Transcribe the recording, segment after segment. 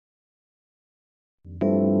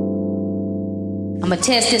I'm gonna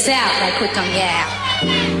test this out right quick on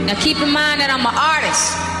yeah. Now keep in mind that I'm an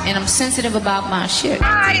artist and I'm sensitive about my shit.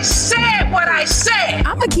 I said what I said.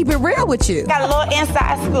 I'm gonna keep it real with you. Got a little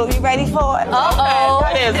inside scoop. You ready for it? Uh-oh.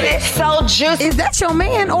 What is it? So juicy. Is that your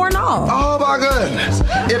man or no? Oh my goodness.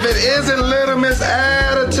 If it isn't Little Miss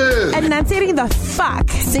Attitude. And Nantiri the fuck.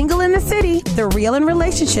 Single in the City, the real in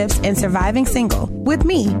relationships and surviving single. With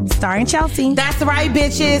me, starring Chelsea. That's right,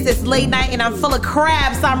 bitches. It's late night and I'm full of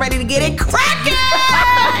crabs, so I'm ready to get it cracking.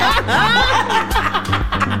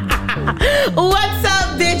 What's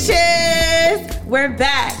up, bitches? We're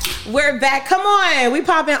back. Come on. We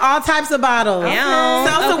popping all types of bottles.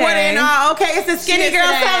 Salsa water and all. Okay, it's a skinny girl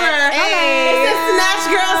summer. Hey. It's a snatch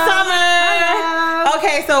girl summer.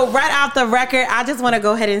 Okay, so right off the record, I just want to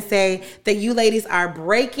go ahead and say that you ladies are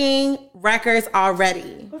breaking records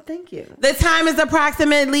already. Well, thank you. The time is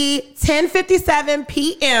approximately 10:57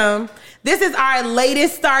 p.m. This is our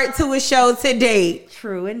latest start to a show to date.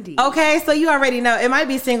 True indeed. Okay, so you already know it might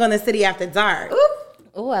be Single in the City after dark.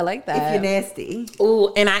 Oh, I like that. If you're nasty.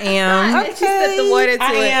 Ooh, and I am. Okay. She set the water to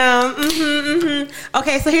I it. am.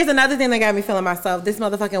 Okay, so here's another thing that got me feeling myself. This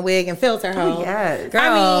motherfucking wig and filter hoe. Oh, yes. Girl,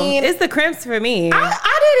 I mean, it's the crimps for me.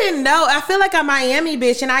 I didn't know. I feel like a Miami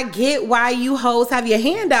bitch, and I get why you hoes have your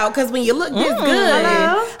hand out, because when you look this good.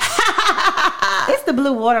 Hello? It's the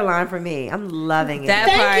blue waterline for me. I'm loving it.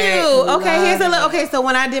 Thank you. Okay, here's a little. Okay, so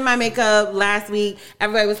when I did my makeup last week,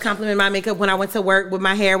 everybody was complimenting my makeup when I went to work with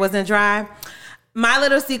my hair wasn't dry. My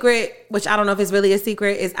little secret, which I don't know if it's really a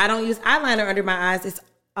secret, is I don't use eyeliner under my eyes. It's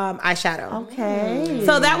eyeshadow. Okay.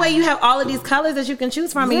 So that way you have all of these colors that you can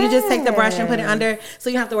choose from, and you just take the brush and put it under, so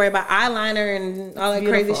you don't have to worry about eyeliner and all that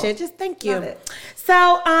crazy shit. Just thank you.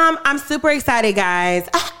 So I'm super excited, guys.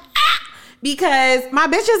 Because my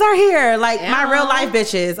bitches are here, like my real life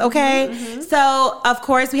bitches, okay? So, of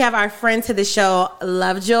course, we have our friend to the show,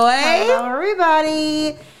 Lovejoy. Hello,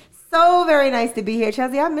 everybody. So very nice to be here,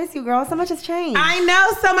 Chelsea. I miss you, girl. So much has changed. I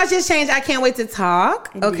know so much has changed. I can't wait to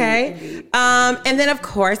talk. Indeed, okay. Indeed. And then of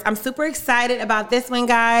course, I'm super excited about this one,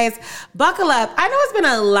 guys. Buckle up. I know it's been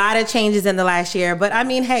a lot of changes in the last year, but I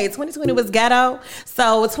mean, hey, 2020 was ghetto.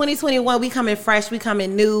 So 2021, we coming fresh, we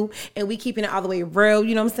coming new, and we keeping it all the way real.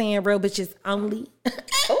 You know what I'm saying? Real bitches only.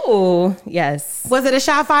 Oh, yes. Was it a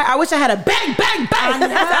shot fire? I wish I had a bang, bang, bang. You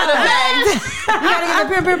gotta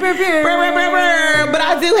get the But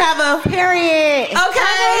I do have a period.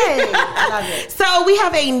 Okay. Love it. So we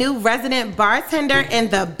have a new resident bartender in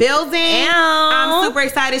the building. I'm super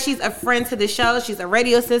excited. She's a friend to the show. She's a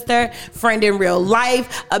radio sister, friend in real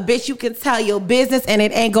life, a bitch you can tell your business and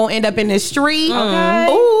it ain't gonna end up in the street.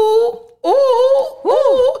 Okay. Ooh.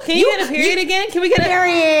 Can you get a period again? Can we get a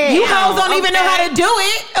period? You hoes don't even know how to do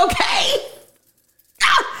it, okay?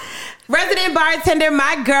 Resident bartender,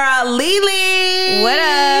 my girl, Lily. What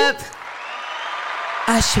up?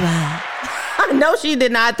 Ashwa. No, she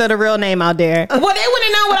did not throw the real name out there. Well, they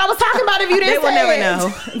wouldn't know what I was talking about if you didn't They will say never it.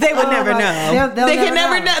 know. They would never know. They can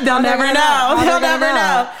never know. They'll never know. They'll never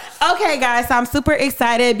know. Okay, guys, so I'm super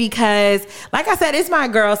excited because, like I said, it's my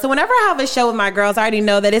girl. So whenever I have a show with my girls, I already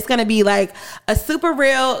know that it's going to be like a super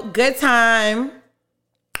real good time.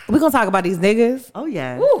 We're going to talk about these niggas. Oh,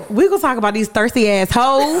 yeah. We're going to talk about these thirsty ass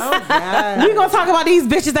hoes. Oh, yeah. We're going to talk about these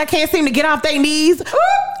bitches that can't seem to get off their knees.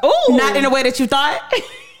 Ooh. Not in the way that you thought.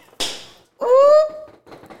 Ooh.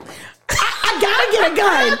 I gotta get a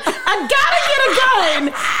gun.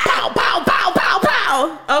 Pow, pow, pow, pow,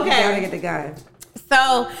 pow. Okay. You gotta get the gun.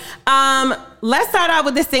 So, let's start out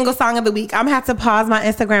with the single song of the week. I'm gonna have to pause my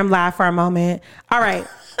Instagram live for a moment. All right.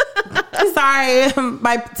 Sorry,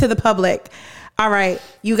 to the public. All right,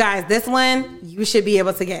 you guys, this one you should be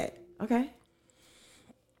able to get. Okay.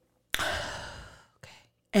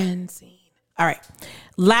 End scene. All right.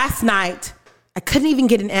 Last night, I couldn't even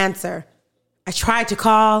get an answer. I tried to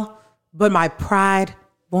call, but my pride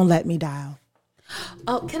won't let me dial.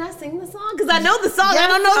 Oh, can I sing the song? Because I know the song. Yes. I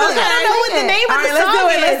don't know what the name of the song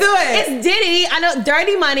is. Let's do it. It's Diddy. I know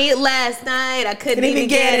Dirty Money. Last night I couldn't even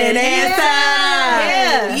get an answer.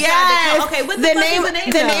 Yeah. Yes. Okay, what the name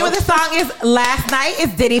of the song is Last Night.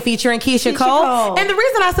 It's Diddy featuring Keisha Cole. And the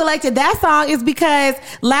reason I selected that song is because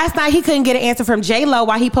last night he couldn't get an answer from J-Lo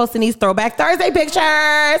while he posting these Throwback Thursday pictures.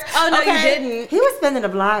 Oh, no, you didn't. He was spinning the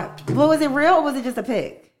block. But was it real or was it just a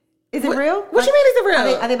pic? Is it real? What you mean is it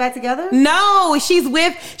real? Are they back together? No, she's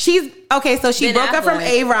okay, so she broke up from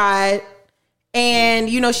A-Rod. And,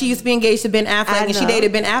 you know, she used to be engaged to Ben Affleck. And she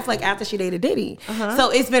dated Ben Affleck after she dated Diddy. So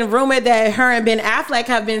it's been rumored that her and Ben Affleck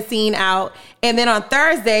have been seen out. And then on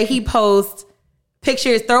Thursday, he posts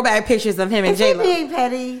throwback pictures of him and J-Lo. Is he being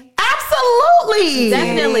petty? Absolutely.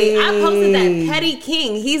 Definitely. I posted that Petty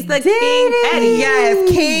King. He's the King Petty.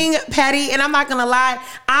 Yes, King Petty. And I'm not going to lie,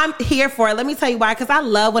 I'm here for it. Let me tell you why. Because I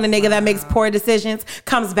love when a nigga that makes poor decisions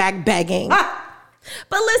comes back begging.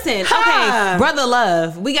 But listen, okay, Brother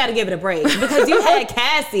Love, we got to give it a break. Because you had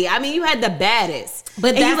Cassie. I mean, you had the baddest. But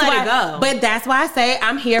and that's you let why, it go. But that's why I say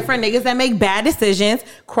I'm here for niggas that make bad decisions,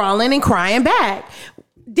 crawling and crying back.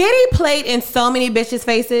 Diddy played in so many bitches'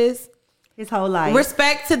 faces. His whole life.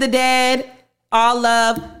 Respect to the dead, all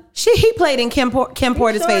love. He played in Kim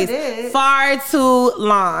Porter's face far too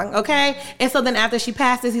long, okay? And so then after she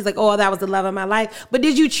passes, he's like, oh, that was the love of my life. But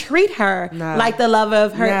did you treat her like the love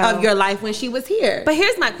of of your life when she was here? But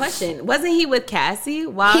here's my question. Wasn't he with Cassie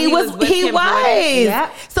while he was with He Kim was. Porter?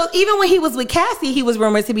 Yep. So even when he was with Cassie, he was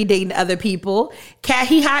rumored to be dating other people.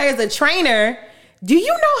 He hires a trainer. Do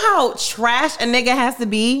you know how trash a nigga has to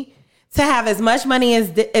be to have as much money as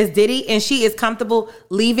Diddy, and she is comfortable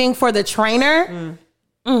leaving for the trainer?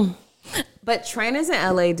 But trainers in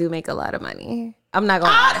LA do make a lot of money. I'm not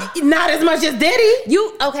gonna lie. Not as much as Diddy.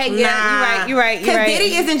 You're right. Because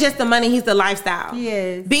Diddy isn't just the money, he's the lifestyle. He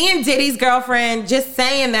is. Being Diddy's girlfriend, just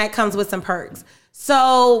saying that comes with some perks.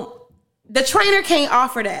 So the trainer can't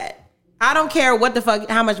offer that. I don't care what the fuck,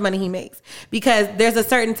 how much money he makes. Because there's a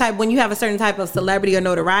certain type, when you have a certain type of celebrity or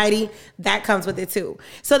notoriety, that comes with it too.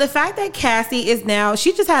 So the fact that Cassie is now,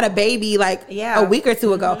 she just had a baby like a week or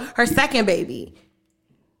two ago, her second baby.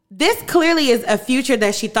 This clearly is a future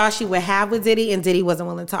that she thought she would have with Diddy, and Diddy wasn't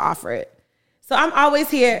willing to offer it. So I'm always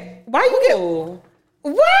here. Why you get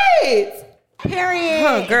what? Period.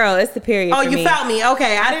 Oh, girl, it's the period. Oh, for you me. felt me.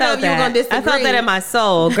 Okay, I didn't know you were gonna disagree. I felt that in my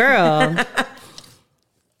soul, girl.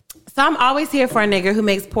 So I'm always here for a nigga who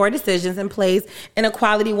makes poor decisions and plays in a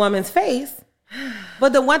quality woman's face.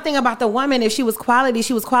 But the one thing about the woman, if she was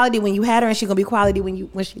quality when you had her, and she's gonna be quality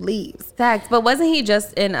when she leaves. Facts. But wasn't he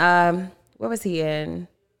just in where was he in?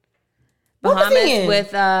 Bahamas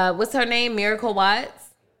with what's her name? Miracle Watts.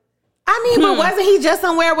 I mean, but wasn't he just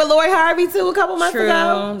somewhere with Lori Harvey too a couple months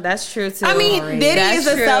ago? That's true too. I mean, Diddy is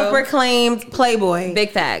a self-proclaimed playboy.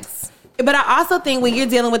 Big facts. But I also think when you're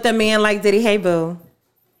dealing with a man like Diddy, hey boo,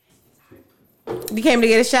 you came to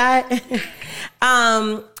get a shot.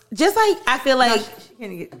 Just like I feel like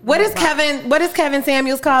what does Kevin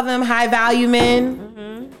Samuels call them? High value men.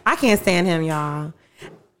 Mm-hmm. I can't stand him, y'all.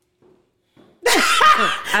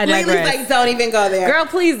 I digress. Like, don't even go there, girl.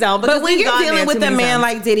 Please don't. But when you're dealing with a man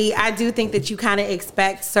like Diddy, I do think that you kind of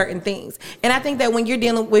expect certain things, and I think that when you're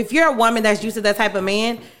dealing with, if you're a woman that's used to that type of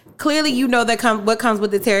man, clearly you know that what comes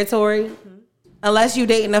with the territory. Mm-hmm. Unless you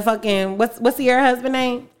dating a fucking what's your husband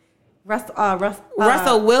name?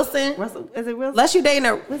 Russell Wilson. Is it Wilson? Unless you dating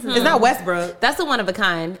it's not Westbrook. That's a one of a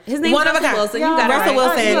kind. His name is Russell Wilson. You got Russell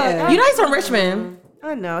Wilson. You know he's from Richmond.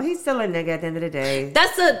 I know. He's still a nigga at the end of the day.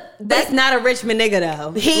 That's not a Richmond nigga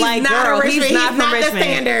though. He's like, not girl, a Richmond. He's not from Richmond. The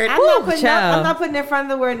standard. I'm not putting in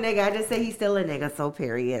front of the word nigga. I just say he's still a nigga. So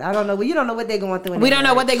period. I don't know. You don't know what they're going through. We don't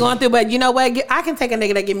know what they're going through, but you know what? I can take a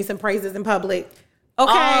nigga that give me some praises in public.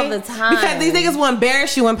 Okay, all the time. Because these niggas will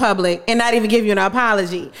embarrass you in public and not even give you an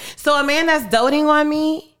apology. So a man that's doting on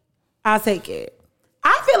me, I'll take it.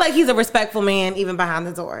 I feel like he's a respectful man even behind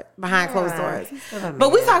the door, behind closed doors.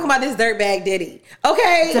 But we talking about this dirtbag Diddy,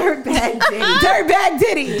 okay? Dirtbag Diddy. Dirtbag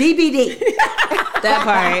Diddy. DBD.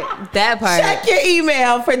 That part. Check your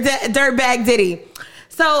email for dirtbag Diddy.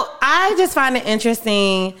 So I just find it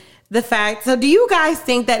interesting. The fact, so do you guys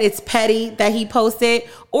think that it's petty that he posted,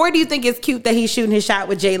 or do you think it's cute that he's shooting his shot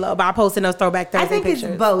with J-Lo by posting those Throwback Thursday pictures? I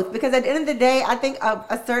think it's both, because at the end of the day, I think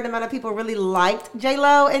a certain amount of people really liked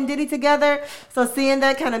J-Lo and Diddy together, so seeing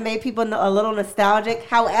that kind of made people a little nostalgic.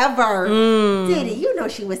 However, Diddy, you know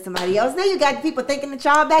she with somebody else. Now you got people thinking that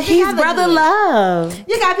y'all back together. He's Brother Love.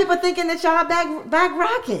 You got people thinking that y'all back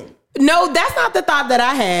rocking. No, that's not the thought that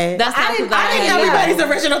I had. I think everybody's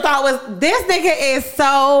original thought was, this nigga is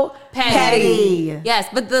so petty. Yes,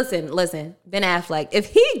 but listen, Ben Affleck,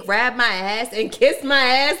 if he grabbed my ass and kissed my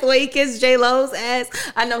ass the way he kissed J-Lo's ass,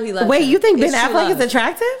 I know he loves Wait, her. you think Ben Affleck is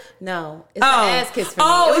attractive? No, it's the ass kiss for me.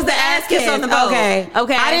 Oh, it was the ass kiss on the boat.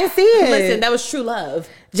 Okay. I didn't see it. Listen, that was true love.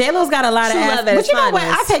 J-Lo's got a lot of ass. But you know what?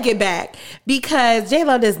 I take it back, because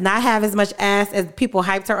J-Lo does not have as much ass as people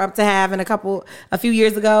hyped her up to have a few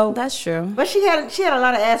years ago. That's true. But she had a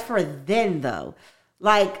lot of ass for then, though.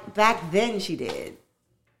 Like, back then she did.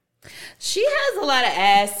 She has a lot of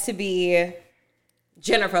ass to be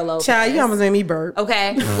Jennifer Lopez. Child, you almost made me burp.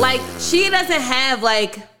 Okay? Like, she doesn't have,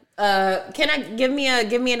 like, Can I give me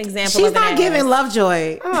an example? She's of an not ass? giving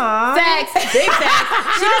Lovejoy. Sex, big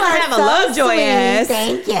sex. She doesn't have a So Lovejoy sweet. ass.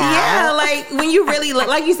 Thank you. Yeah, like when you really look,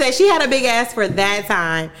 like you said, she had a big ass for that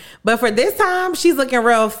time, but for this time, she's looking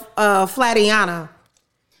real flatiana.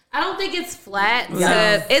 I don't think it's flat.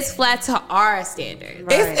 It's flat to our standards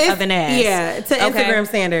It's of an ass. Yeah, to Instagram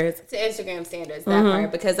standards. To Instagram standards, that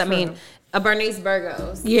part. Because I mean, a Bernice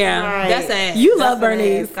Burgos. Yeah, Right. That's an you love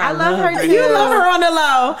Bernice. I love her too. You love her on the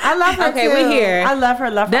low. I love her Okay, too. we here. I love her.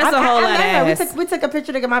 That's a whole lot of love her. ass. We took a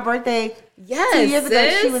picture to get my birthday. Yes, 2 years ago,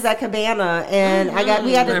 sis. she was at Cabana, and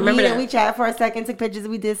we had to remember meet that. and we chatted for a second, took pictures,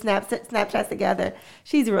 we did Snapchats together.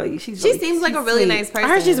 She seems like a really nice person.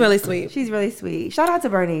 I heard she's really sweet. She's really sweet. Shout out to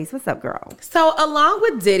Bernice. What's up, girl? So along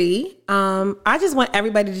with Diddy, I just want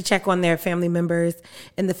everybody to check on their family members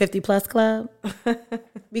in the 50 plus club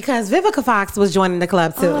because Vivica Fox was joining the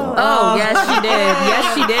club too. Oh, yes, she did.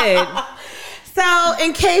 Yes, she did. So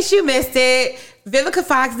in case you missed it, Vivica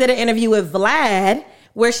Fox did an interview with Vlad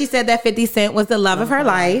where she said that 50 Cent was the love of her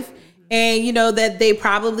life. And you know that they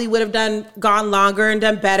probably would have gone longer and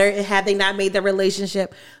done better had they not made their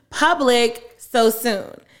relationship public so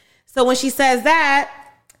soon. So when she says that,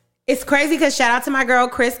 it's crazy because shout out to my girl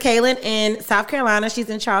Chris Kalin in South Carolina. She's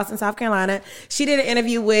in Charleston, South Carolina. She did an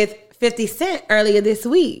interview with 50 Cent earlier this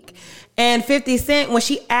week. And 50 Cent, when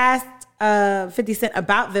she asked 50 Cent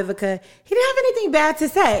about Vivica, he didn't have anything bad to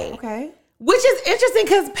say. Okay. Which is interesting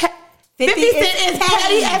because 50 Cent is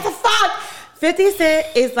petty as a fuck. 50 Cent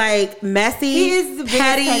is like messy. He is the biggest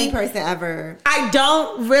petty person ever. I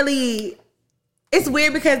don't really. It's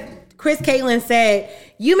weird because Chris Caitlin said,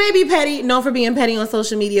 you may be petty, known for being petty on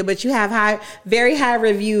social media, but you have very high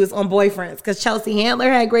reviews on boyfriends. Because Chelsea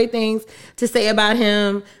Handler had great things to say about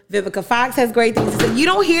him. Vivica Fox has great things to say. You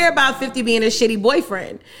don't hear about 50 being a shitty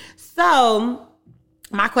boyfriend. So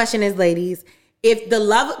my question is, ladies, if the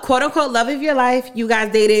love, quote unquote, love of your life, you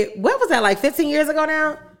guys dated, what was that, like 15 years ago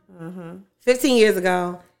now? 15 years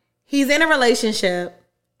ago. He's in a relationship.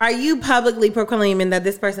 Are you publicly proclaiming that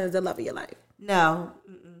this person is the love of your life? No,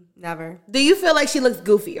 never. Do you feel like she looks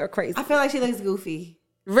goofy or crazy? I feel like she looks goofy.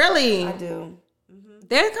 Really? I do.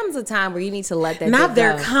 There comes a time where you need to let that Not dick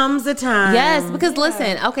there go. comes a time. Yes, because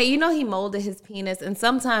listen, okay, you know he molded his penis, and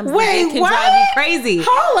sometimes the Wait, dick can what? drive you crazy.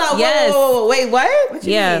 Hold up. Yes. Whoa. Wait, what? What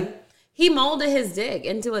you Yeah. mean? He molded his dick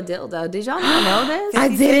into a dildo. Did y'all not know this? I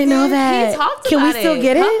didn't know that. He talked Can about we still it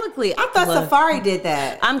get it? publicly. I thought Look, Safari did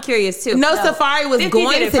that. I'm curious too. No, Safari was 50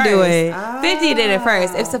 going did to do first. it. 50 did it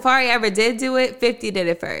first. If Safari ever did do it, 50 did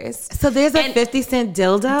it first. So there's a And 50 Cent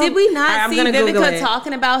dildo? Did we not All right, I'm see gonna Google Vivica it.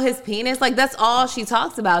 talking about his penis? Like, that's all she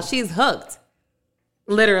talks about. She's hooked.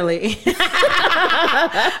 Literally.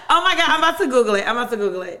 Oh my God, I'm about to Google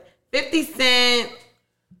it. 50 Cent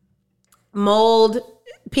mold,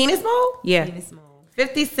 penis mold? Yeah.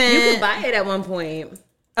 50 Cent. You could buy it at one point.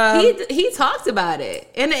 Um, He talked about it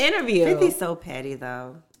in an interview. 50's so petty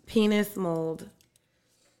though. penis mold.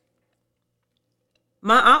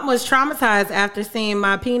 My aunt was traumatized after seeing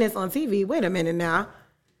my penis on TV. Wait a minute now.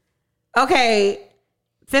 Okay.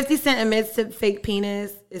 50 Cent admits to fake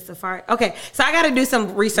penis. It's Safari. Okay, so I got to do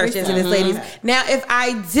some research into this, ladies. Now, if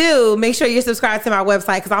I do, make sure you're subscribed to my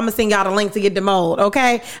website because I'm going to send y'all the link to get the mold,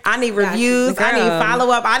 okay? I need reviews. I need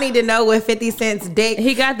follow-up. I need to know what 50 Cent's dick.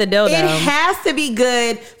 He got the dildo. It has to be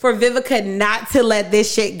good for Vivica not to let this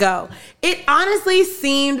shit go. It honestly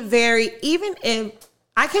seemed very, even if,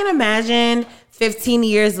 I can't imagine 15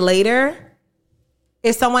 years later,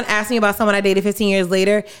 if someone asked me about someone I dated 15 years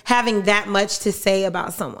later, having that much to say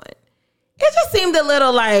about someone. It just seemed a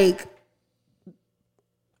little like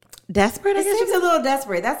desperate, I It guess. seems a little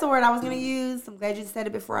desperate. That's the word I was going to use. I'm glad you said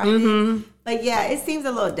it before I did. Like, yeah, it seems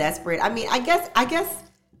a little desperate. I mean, I guess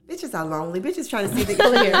bitches are lonely. Bitches trying to see if they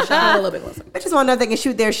can shoot their shot. A little bit closer. Bitches want to know if they can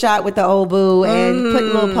shoot their shot with the old boo and put a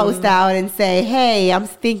little post out and say, hey, I'm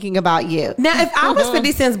thinking about you. Now, if I was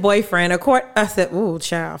 50 Cent's boyfriend, I said, ooh,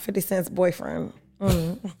 child, 50 Cent's boyfriend.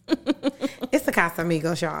 It's the Casa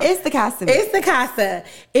Amigos, y'all. It's the costume. It's the Casa.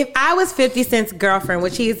 If I was 50 Cent's girlfriend,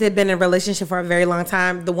 which he's been in a relationship for a very long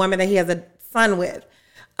time, the woman that he has a son with,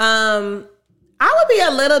 I would be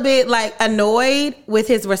a little bit like annoyed with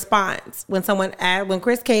his response when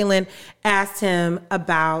Chris Kalin asked him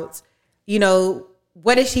about, you know,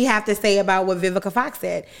 what did she have to say about what Vivica Fox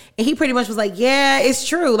said? And he pretty much was like, yeah, it's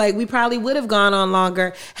true. Like, we probably would have gone on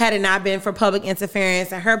longer had it not been for public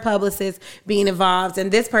interference and her publicist being involved and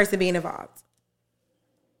this person being involved.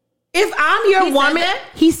 If I'm your woman,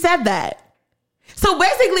 he said that. So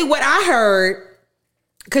basically what I heard,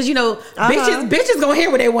 because, you know, bitches gonna hear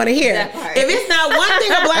what they want to hear. If it's not one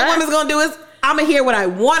thing a black woman's gonna do is, I'm gonna hear what I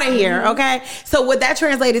want to hear, okay? So what that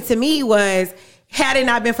translated to me was, had it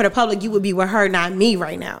not been for the public, you would be with her, not me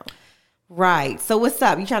right now. Right. So what's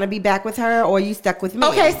up? You trying to be back with her, or you stuck with me?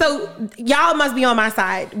 Okay, so y'all must be on my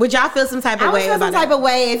side. Would y'all feel some type of way about it? I would feel some type of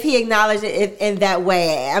way if he acknowledged it in that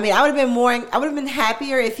way. I mean, I would have been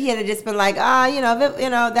happier if he had just been like,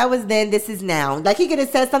 that was then, this is now. Like, he could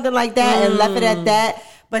have said something like that and left it at that.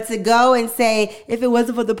 But to go and say, if it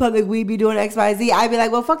wasn't for the public, we'd be doing XYZ, I'd be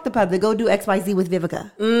like, well, fuck the public. Go do XYZ with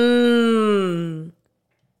Vivica.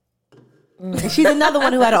 She's another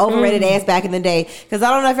one who had an overrated ass back in the day. Because I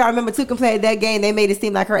don't know if y'all remember, Tuka played that game. They made it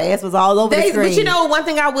seem like her ass was all over the screen. But you know, one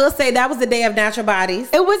thing I will say, that was the day of natural bodies.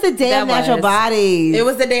 It was the day of natural bodies. It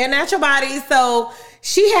was the day of natural bodies. So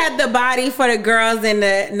she had the body for the girls in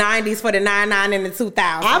the 90s, for the 99 and the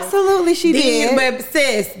 2000s. Absolutely, she did. But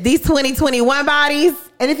sis, these 2021 bodies.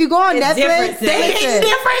 And if you go on Netflix, they hit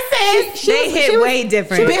differences. They hit way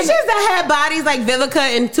different. Bitches that had bodies like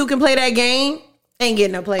Vivica and Tuka play that game. Ain't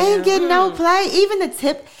getting no play. Ain't getting no play. Even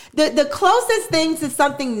the closest thing to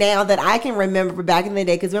something now that I can remember back in the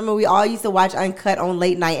day, because remember we all used to watch Uncut on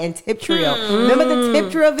late night and Tip Trio. Remember the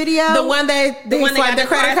Tip Trio video? The one that got the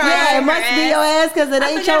credit card. Yeah, it must be your ass because it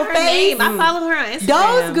ain't your face. I follow her on Instagram.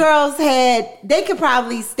 Those girls they could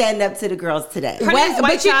probably stand up to the girls today. Her name's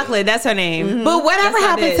White Chocolate. That's her name. Mm-hmm. But whatever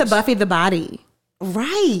happened to Buffy the Body?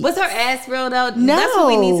 Right. Was her ass real though? No. That's what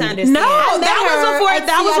we need to understand. No, that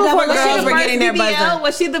was before girls were getting their buzz.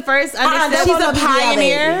 Was she the first? She's a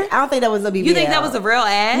pioneer. I don't think that was a BBL. You think that was a real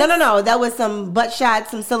ass? No. That was some butt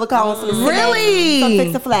shots, some silicone, some really, some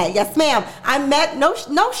fix a flat. Yes, ma'am. I met no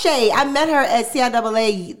shade. I met her at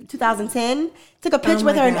CIAA 2010. Took a picture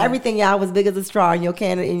with her and everything. Y'all was big as a straw in your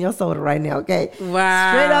can in your soda right now. Okay,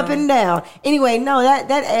 wow, straight up and down. Anyway, no,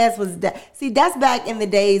 that ass was see. That's back in the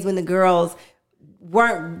days when the girls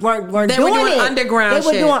weren't doing it. Underground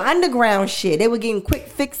shit. They were doing shit. Underground shit. They were getting quick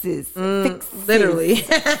fixes. Literally.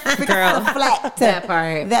 Girl. Flat. That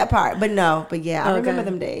part. But yeah, I remember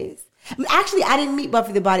them days. Actually, I didn't meet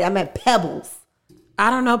Buffy the Body. I met Pebbles. I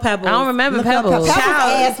don't know Pebbles. I don't remember Pebbles. Pebbles'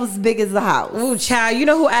 ass was big as the house. Ooh, child. You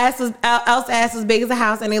know who else ass was big as a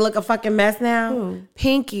house and they look a fucking mess now?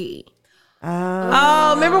 Pinky.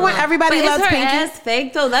 Oh, remember when everybody loved Pinky? Is her ass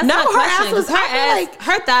fake though? That's no, my her question. ass was her ass.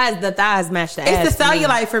 Her thighs, the thighs match the ass. It's the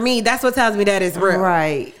cellulite for me. That's what tells me that it's real,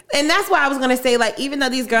 right? And that's why I was gonna say, like, even though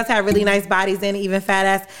these girls have really nice bodies and even fat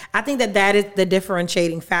ass, I think that is the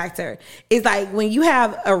differentiating factor. It's like when you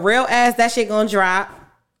have a real ass, that shit gonna drop.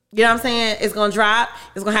 You know what I'm saying? It's gonna drop.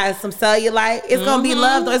 It's gonna have some cellulite. It's gonna be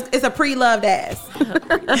loved. It's a pre-loved ass.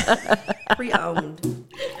 Pre-owned.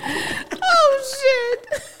 Oh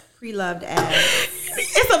shit. Pre-loved ass.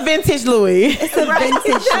 It's a vintage Louis. It's a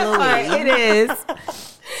vintage Louis. It is.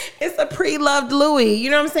 It's a pre-loved Louis.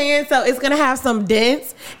 You know what I'm saying? So it's gonna have some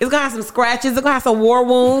dents. It's gonna have some scratches. It's gonna have some war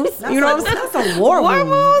wounds. You know what I'm saying? That's a war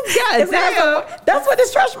wounds. Yeah, that's what the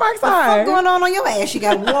stretch marks are. What's going on your ass? You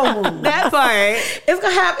got war wounds. That part.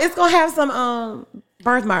 It's gonna have some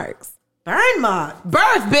birthmarks. Burn mark.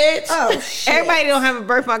 Birth, bitch. Oh, shit. Everybody don't have a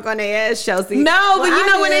birthmark on their ass, Chelsea. No, but you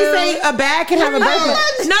know when they say a bag can have a birthmark.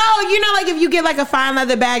 No, you know, like if you get like a fine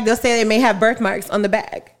leather bag, they'll say they may have birthmarks on the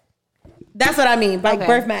bag. That's what I mean, like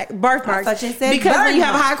birthmarks. Because when you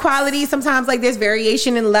have high quality, sometimes like there's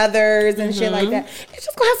variation in leathers and shit like that. It's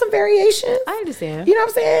just gonna have some variation. I understand. You know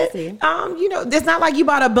what I'm saying? You know, it's not like you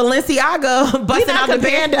bought a Balenciaga busting out the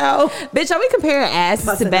bando. Bitch, are we comparing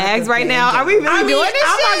asses to bags right now? Are we really doing this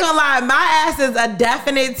I'm shit? not gonna lie, my ass is a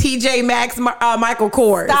definite TJ Maxx Michael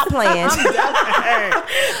Kors. Stop playing.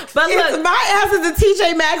 But look, my ass is a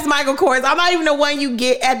TJ Maxx Michael Kors. I'm not even the one you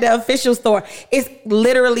get at the official store. It's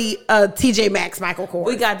literally a TJ Maxx Michael Kors.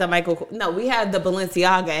 We got the we have the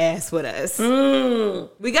Balenciaga ass with us.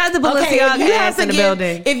 We got the Balenciaga ass in the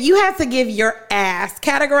building. If you had to give your ass,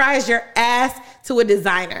 categorize your ass to a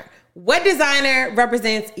designer, what designer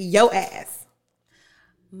represents your ass?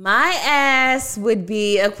 My ass would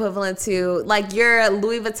be equivalent to like your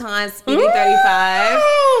Louis Vuitton Speedy 35.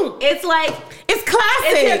 It's like it's classic.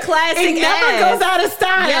 It's your classic. It never goes out of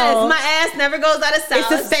style. Yes, my ass never goes out of style.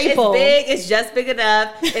 It's a staple. It's big. It's just big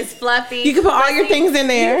enough. It's fluffy. You can put all your things in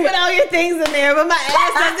there. You can put all your things in there, but my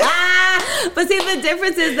ass doesn't. But see, the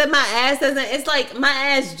difference is that my ass doesn't. It's like my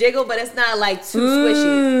ass jiggle, but it's not like too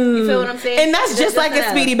squishy. You feel what I'm saying? And that's just like a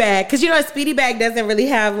Speedy bag, because you know a Speedy bag doesn't really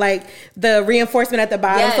have like the reinforcement at the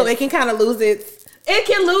bottom, so it can kind of lose its. It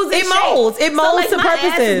can lose its molds. It molds to my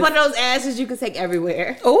purposes. Ass is one of those asses you can take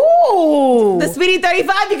everywhere. Ooh. The Speedy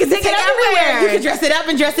 35, you can take it everywhere. You can dress it up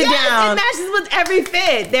and dress it down. It matches with every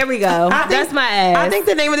fit. There we go. That's my ass. I think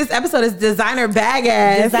the name of this episode is Designer Bag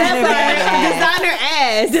Ass. Designer bag ass. Designer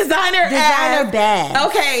ass. Designer bag.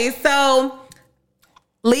 Okay, so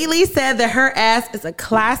Lily said that her ass is a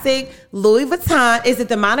classic Louis Vuitton. Is it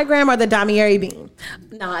the monogram or the Damier beam?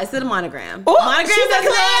 No, it's the monogram. Ooh, Monogram she's a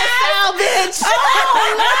doesn't class. bitch.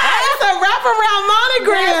 Oh, it's a wraparound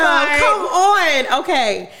monogram. Come on.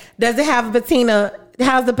 Okay. Does it have patina?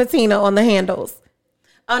 How's the patina on the handles?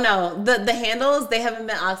 Oh no, the handles, they haven't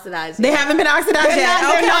been oxidized yet. They haven't been oxidized yet.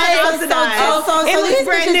 They're not oxidized. So it looks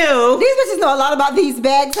brand new. These bitches know a lot about these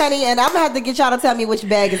bags, honey, and I'm gonna have to get y'all to tell me which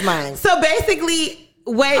bag is mine. So basically,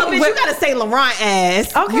 wait, bitch, you gotta say Laurent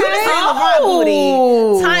ass. Okay. You gotta say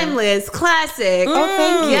Laurent booty. Timeless, classic. Oh,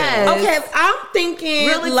 thank you. Yes. Okay, I'm thinking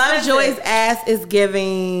Really Lovejoy's expensive. ass is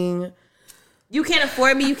giving. You can't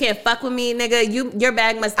afford me. You can't fuck with me, nigga. Your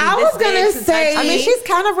bag must be I this was gonna big to say, touch I mean, me. she's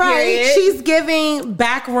kind of right. Period. She's giving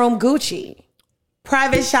backroom Gucci,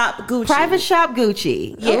 private shop Gucci, Private shop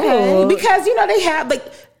Gucci. Yeah, Okay. because you know they have like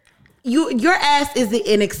your ass is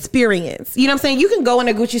an experience. You know what I'm saying? You can go in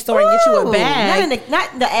a Gucci store and get you a bag.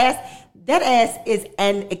 Not the ass. That ass is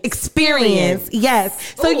an Experience,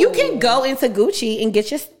 yes. So you can go into Gucci and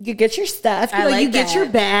get your stuff. You know, you get your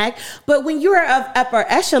bag. But when you're of upper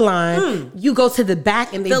echelon, you go to the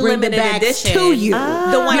back and they bring the limited bags edition. to you.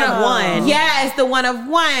 The one of one. Yes, the one of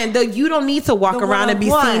one. You don't need to walk The around and be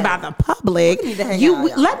one of seen by one. the public. We need to hang You out,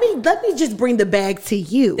 y'all. let me just bring the bag to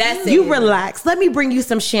you. That's you it. relax. Let me bring you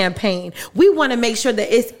some champagne. We want to make sure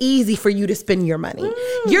that it's easy for you to spend your money.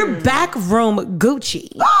 Your back room Gucci.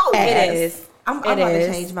 Oh, It is. I'm It about to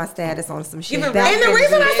is. change my status on some shit. Give it And the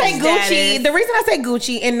reason I say Status.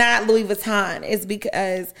 Gucci and not Louis Vuitton is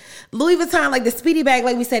because Louis Vuitton, like the Speedy bag,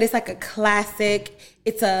 like we said, it's like a classic.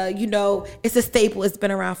 It's a, it's a staple. It's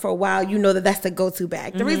been around for a while. You know that's the go-to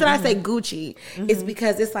bag. The reason I say Gucci is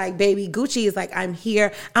because it's like, baby, Gucci is like, I'm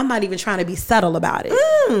here. I'm not even trying to be subtle about it.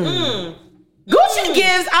 Gucci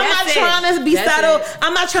gives, I'm not That's trying to be That's subtle. it.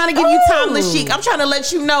 I'm not trying to give you timeless chic. I'm trying to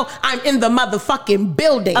let you know I'm in the motherfucking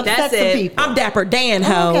building. Upset some it. people. I'm Dapper Dan,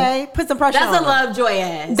 ho. Okay, put some pressure That's on a her. Lovejoy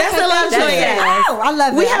ass. That's a Lovejoy That's ass. Oh, I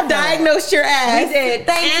love it. We I have feel it. diagnosed your ass. We did.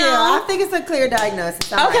 Thank you. Ow. I think it's a clear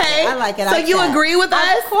diagnosis. I Okay. like it. So you agree with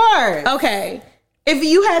us? Of course. Okay. If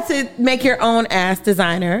you had to make your own ass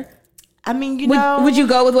designer, I mean, would you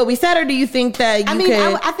go with what we said, or do you think that you could?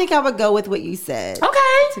 I think I would go with what you said. Okay.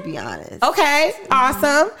 To be honest. Okay.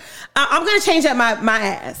 Awesome. I'm gonna change up my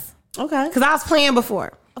ass Okay. because I was playing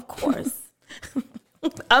before. Of course.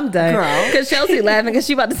 I'm done. Girl. Because Chelsea laughing because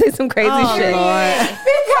she about to say some crazy shit.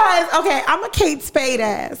 Because I'm a Kate Spade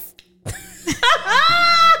ass.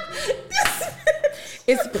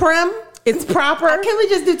 It's prim. It's proper. Can we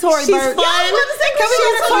just do Tory She's Burch? fun. Can we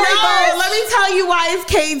She's do Tory fun. Burch? Let me tell you why it's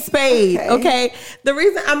Kate Spade. Okay. The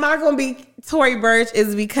reason I'm not going to be Tory Burch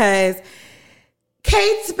is because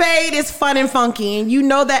Kate Spade is fun and funky, and you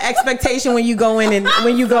know that expectation when you go in. You know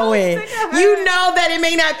that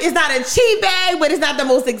it's not a cheap bag, but it's not the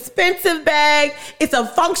most expensive bag. It's a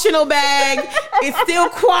functional bag. It's still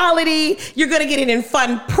quality. You're gonna get it in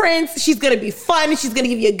fun prints. She's gonna be fun. She's gonna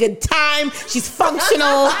give you a good time. She's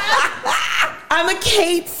functional. I'm a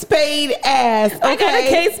Kate Spade ass. Okay? I got a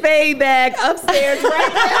Kate Spade bag upstairs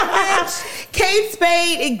right now, bitch. Kate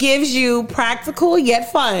Spade, it gives you practical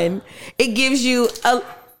yet fun. It gives you a.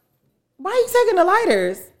 Why are you taking the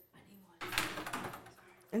lighters?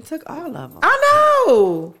 And took all of them. I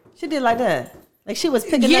know. She did like that. Like she was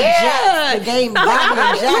picking up Yeah. jacks. The game Bobby and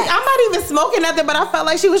I'm Jack. not even smoking nothing, but I felt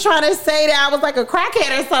like she was trying to say that I was like a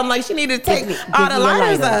crackhead or something. Like she needed to take all the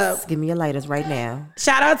lighters up. Give me your lighters right now.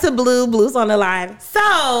 Shout out to Blue. Blue's on the live.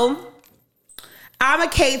 So, I'm a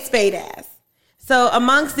Kate Spade ass. So,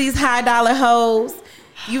 amongst these high dollar hoes,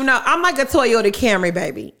 I'm like a Toyota Camry,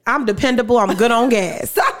 baby. I'm dependable. I'm good on gas.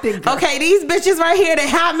 Stop it, girl. Okay, these bitches right here, they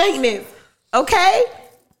high maintenance. Okay?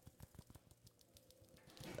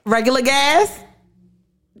 Regular gas,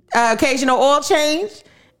 occasional oil change,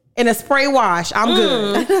 and a spray wash. I'm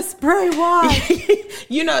good. Spray wash.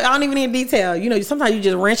 I don't even need detail. Sometimes you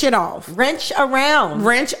just wrench it off. Wrench around.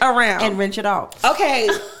 And wrench it off. Okay.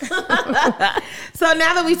 So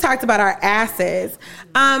now that we've talked about our asses,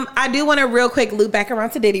 I do want to real quick loop back around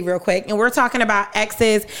to Diddy real quick. And we're talking about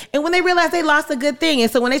exes and when they realize they lost a good thing.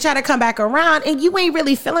 And so when they try to come back around and you ain't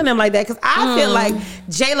really feeling them like that. Because I feel like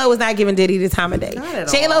J-Lo is not giving Diddy the time of day.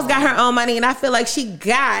 J-Lo's got her own money and I feel like she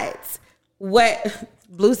got what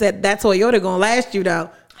Blue said, that Toyota gonna last you though.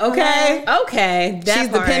 Okay. Okay. She's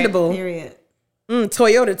dependable. Period.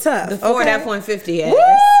 Toyota tough. The Ford okay? F-150 ass.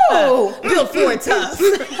 Woo! Built Ford tough.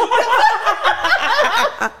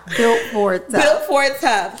 Built for it. Built for it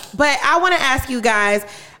tough. But I want to ask you guys,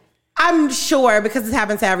 I'm sure because this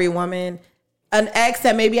happens to every woman, an ex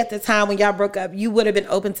that maybe at the time when y'all broke up, you would have been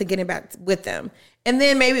open to getting back with them. And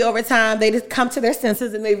then maybe over time, they just come to their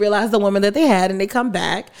senses and they realize the woman that they had and they come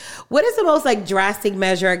back. What is the most like drastic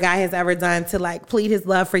measure a guy has ever done to like plead his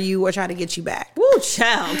love for you or try to get you back? Woo,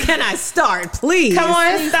 child. Can I start, please? Come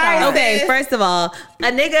on, start. Okay, first of all,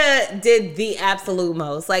 a nigga did the absolute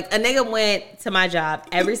most. Like, a nigga went to my job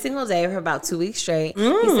every single day for about 2 weeks straight.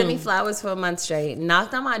 He sent me flowers for a month straight.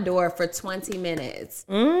 Knocked on my door for 20 minutes.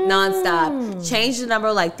 Nonstop. Changed the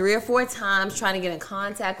number like 3 or 4 times, trying to get in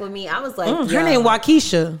contact with me. I was like, her name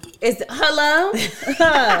Waukesha. Is hello?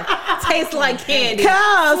 Tastes like candy.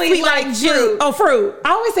 Sweet like juice. Oh, fruit. I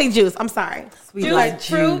always say juice. I'm sorry. Sweet Juice, like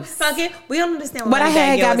fruit, juice. fucking. We don't understand What I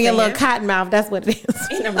had got me a little cut. cotton mouth. That's what it is.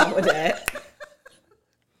 Ain't nothing wrong with that.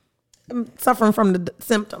 I'm suffering from the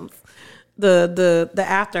symptoms. The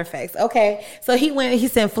after effects. Okay. So he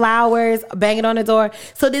sent flowers, banging on the door.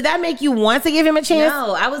 So did that make you want to give him a chance?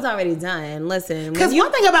 No, I was already done. Listen. Because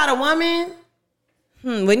one thing about a woman,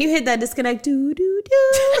 when you hit that disconnect, do, bitch,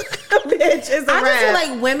 it's a I just wrap. feel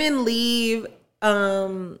like women leave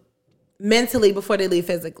mentally before they leave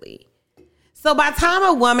physically. So by the time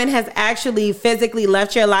a woman has actually physically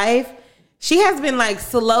left your life, she has been like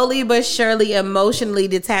slowly but surely emotionally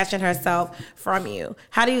detaching herself from you.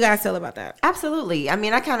 How do you guys feel about that? Absolutely. I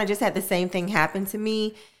mean, I kind of just had the same thing happen to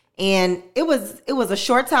me. And it was a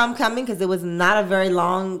short time coming because it was not a very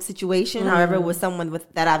long situation. However, it was someone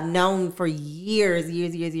that I've known for years.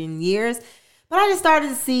 But I just started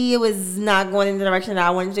to see it was not going in the direction that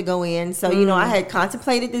I wanted to go in. So, you know, I had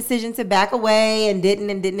contemplated the decision to back away and didn't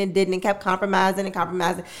and kept compromising. And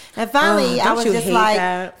finally, I was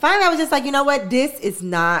just like, you know what? This is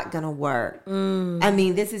not going to work. I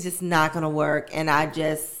mean, this is just not going to work. And I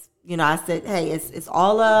just, you know, I said, hey, it's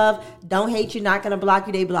all love. Don't hate you. Not going to block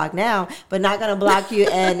you. They block now, but not going to block you.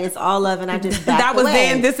 And it's all love. And I just backed That was away.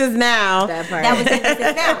 then. This is now. that part. That was then, this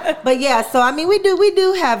is now. But yeah, so I mean, we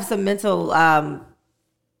do have some mental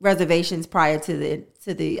reservations prior to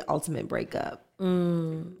the ultimate breakup. I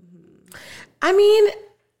mean,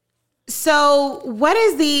 so what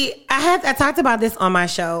is I talked about this on my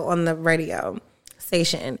show on the radio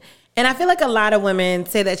station, and I feel like a lot of women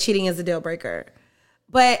say that cheating is a deal breaker.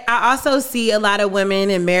 But I also see a lot of women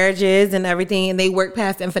in marriages and everything, and they work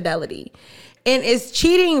past infidelity. And is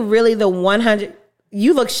cheating really the 100?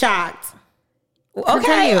 You look shocked.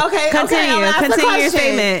 Okay. Continue your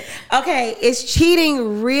statement. Okay, is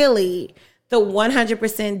cheating really the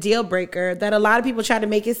 100% deal breaker that a lot of people try to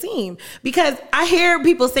make it seem? Because I hear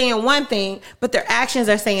people saying one thing, but their actions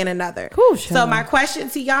are saying another. Ooh, so my question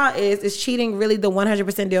to y'all is cheating really the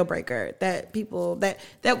 100% deal breaker that people, that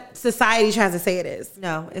society tries to say it is?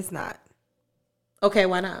 No, it's not. Okay,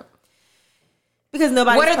 why not? Because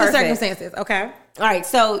nobody's What are perfect. the circumstances? Okay. All right,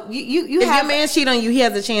 so you If have your man cheat on you, he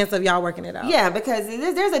has a chance of y'all working it out. yeah, because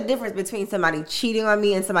there's a difference between somebody cheating on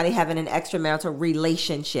me and somebody having an extramarital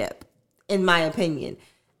relationship, in my opinion.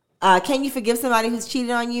 Can you forgive somebody who's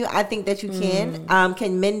cheated on you? I think that you can.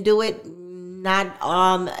 Can men do it? Not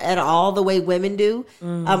at all the way women do.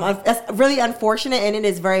 That's really unfortunate, and it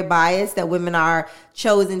is very biased that women are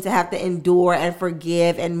chosen to have to endure and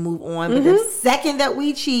forgive and move on. But the second that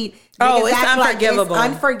we cheat, it's act like unforgivable. it's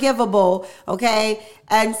unforgivable, okay?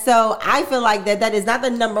 And so I feel like that is not the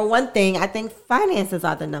number one thing. I think finances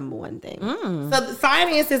are the number one thing. So the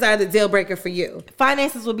finances are the deal breaker for you.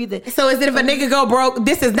 Finances will be the... So is it if a nigga go broke,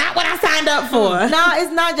 this is not what I signed up for? No,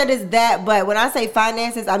 it's not that it's that, but when I say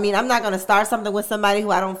finances, I mean, I'm not going to start something with somebody who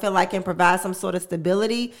I don't feel like can provide some sort of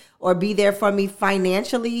stability or be there for me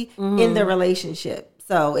financially in the relationship.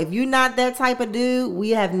 So if you're not that type of dude, we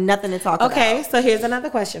have nothing to talk about. Okay, so here's another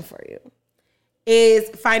question for you. Is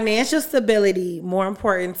financial stability more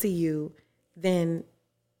important to you than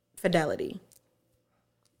fidelity?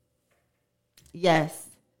 Yes.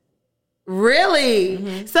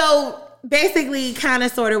 Really? So basically, kind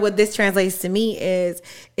of sort of what this translates to me is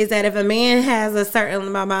that if a man has a certain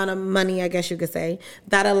amount of money, I guess you could say,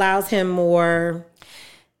 that allows him more...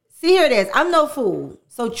 See, here it is. I'm no fool.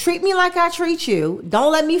 So treat me like I treat you.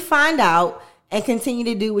 Don't let me find out and continue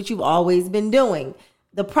to do what you've always been doing.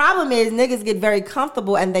 The problem is niggas get very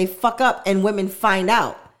comfortable and they fuck up and women find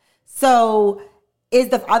out. So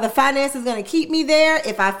are the finances going to keep me there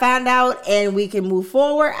if I find out and we can move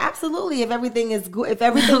forward? Absolutely. If everything is good, if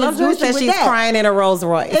everything is Who good, says she's crying in a Rolls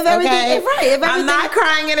Royce? If everything, okay? right. I'm not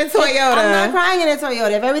crying in a Toyota. I'm not crying in a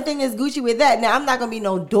Toyota. If everything is Gucci with that, now I'm not going to be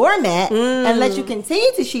no doormat and let you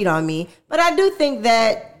continue to cheat on me. But I do think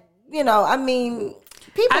that, you know, I mean...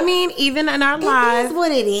 even in our lives, it is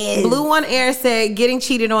what it is. Blue on Air said getting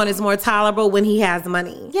cheated on is more tolerable when he has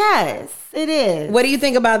money. Yes, it is. What do you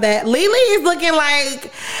think about that? Lily is looking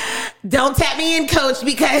like Don't tap me in, coach,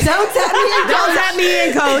 because Don't tap me in, Don't tap me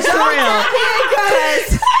in, coach. For real.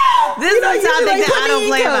 This is a topic that I don't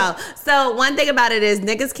play about. So one thing about it is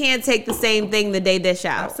niggas can't take the same thing that they dish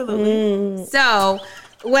out. Absolutely. So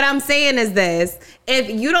what I'm saying is this: if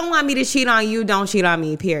you don't want me to cheat on you, don't cheat on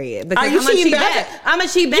me. Period. Because Are you I'm gonna cheating cheat back? I'm gonna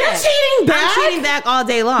cheat back. You're cheating back? I'm cheating back all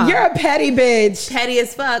day long. You're a petty bitch. Petty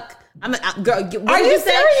as fuck. Girl, what Are did you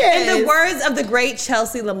say? serious? In the words of the great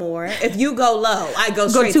Chelsea Lamore, if you go low, I go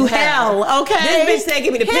straight to hell. Okay. This bitch said,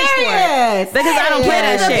 "Give me the pitchfork," Period. because I don't play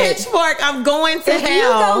that the shit. pitchfork. I'm going to If hell. you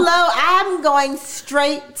go low, I'm going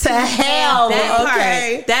straight to hell. That part.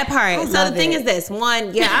 Okay. That part. So the love thing it. is this.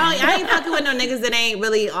 One, I ain't fucking with no niggas that ain't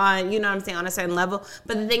really on, you know what I'm saying, on a certain level.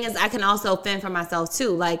 But the thing is, I can also fend for myself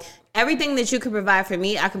too. Like, everything that you can provide for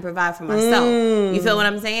me, I can provide for myself. You feel what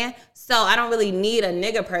I'm saying? So I don't really need a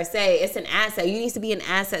nigga per se. It's an asset. You need to be an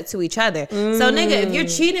asset to each other. So nigga, if you're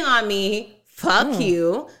cheating on me, fuck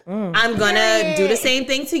you. I'm gonna do the same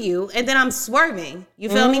thing to you, and then I'm swerving. You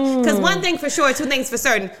feel me? Because one thing for sure, two things for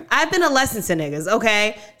certain. I've been a lesson to niggas,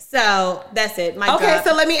 okay? So that's it. Okay,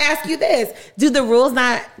 so let me ask you this. Do the rules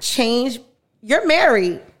not change? You're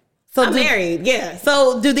married. So I'm married, yeah.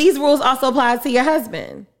 So do these rules also apply to your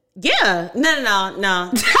husband? Yeah.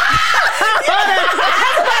 No.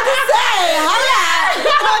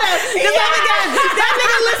 That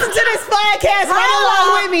nigga listen to this podcast right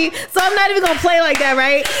along with me. So I'm not even gonna play like that,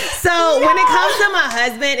 right? So when it comes to my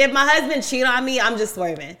husband, if my husband cheat on me, I'm just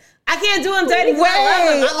swerving. I can't do him dirty because I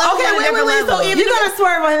love him. I love him on a different level. So you're gonna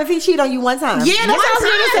swerve on him if he cheat on you one time? Yeah, that's what I was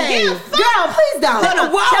gonna say. Girl, please don't.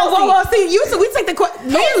 Whoa. See, we take the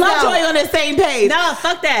me and Lovejoy on the same page. No,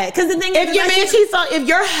 fuck that. Because the thing is, If your man cheats on, if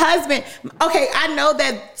your husband, okay, I know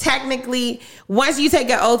that technically, once you take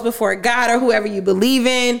an oath before God or whoever you believe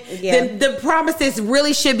in, then the promises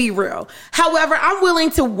really should be real. However, I'm willing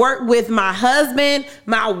to work with my husband,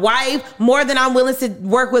 my wife, more than I'm willing to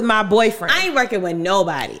work with my boyfriend. I ain't working with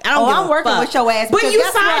nobody. I don't give I'm a working fuck. with your ass. But you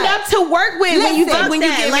signed up to work with when you get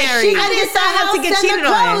married. I didn't sign up to get cheated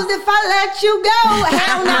on. If I let you go,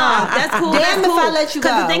 hell no. That's cool. Damn, That's cool. if I let you go.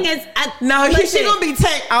 Because the thing is, She gonna be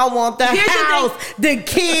I want the Here's the house, the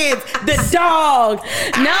kids, the dogs.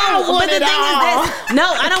 No, but the thing all. is this. No,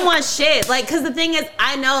 I don't want shit. Like, because the thing is,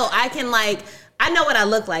 I know I can, like, I know what I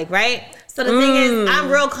look like, right? So the thing is, I'm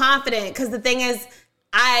real confident. Because the thing is,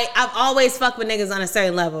 I've always fucked with niggas on a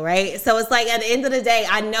certain level, right? So it's like, at the end of the day,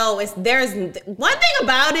 I know there's one thing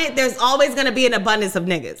about it, there's always going to be an abundance of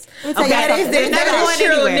niggas. Okay? That is never going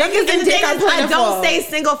true. anywhere. Niggas And the thing is, I don't plentiful. stay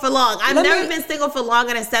single for long. I've never been single for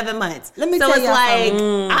longer than 7 months. Let me so tell it's y'all like,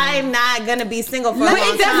 something. I'm not going to be single for a But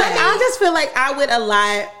long it doesn't. time. I just feel like I would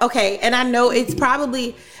ally. Okay, and I know it's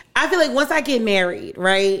probably. I feel like once I get married,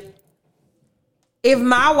 right? If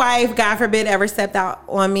my wife, God forbid, ever stepped out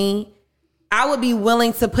on me, I would be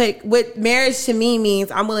willing to put. What marriage to me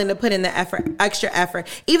means, I'm willing to put in the effort, extra effort,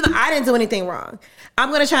 even though I didn't do anything wrong.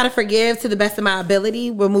 I'm gonna try to forgive to the best of my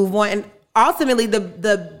ability. We'll move on, and ultimately,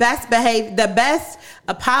 the best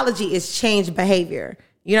apology is change behavior.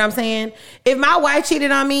 You know what I'm saying? If my wife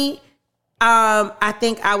cheated on me, I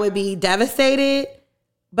think I would be devastated,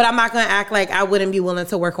 but I'm not going to act like I wouldn't be willing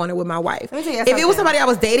to work on it with my wife. Let me tell you If it was something. somebody I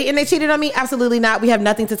was dating and they cheated on me, absolutely not. We have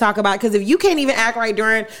nothing to talk about, because if you can't even act right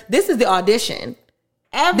during, this is the audition,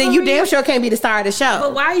 then you damn sure can't be the star of the show.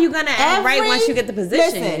 But why are you going to act right once you get the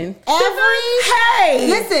position?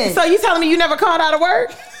 Listen, So you telling me you never called out of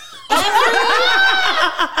work?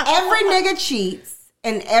 every nigga cheats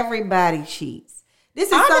and everybody cheats. This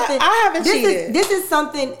is something I haven't cheated. This is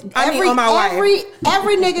something on my wife.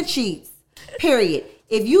 every nigga cheats. Period.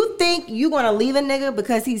 If you think you're gonna leave a nigga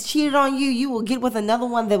because he's cheated on you, you will get with another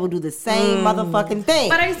one that will do the same motherfucking thing.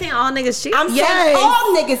 But are you saying all niggas cheat? I'm saying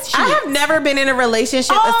all niggas cheat. I have never been in a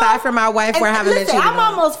relationship aside from my wife where I haven't been cheated I'm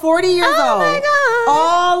on. almost 40 years old. my God.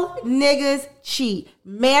 All niggas cheat.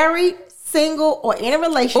 Married, single, or in a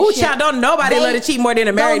relationship. Oh, child, don't nobody let it cheat more than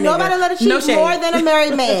a married Don't nigga. nobody let it cheat No shade. more than a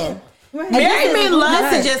married man. And Married men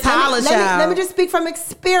love to just holler, child. let me just speak from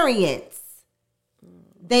experience.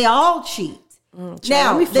 They all cheat.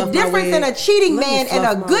 Now, let me the fluff my difference wig. in a cheating Let me man and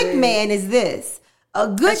fluff a my good wig. man is this. A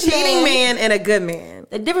cheating man and a good man.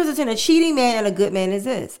 The difference between a cheating man and a good man is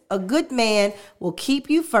this. A good man will keep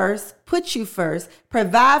you first, put you first,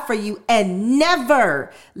 provide for you, and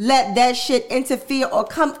never let that shit interfere or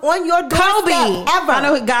come on your doorstep Kobe. ever. I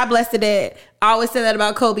know, God bless the dead. I always say that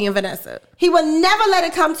about Kobe and Vanessa. He will never let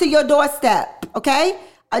it come to your doorstep, okay?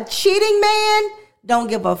 A cheating man don't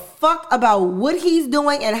give a fuck about what he's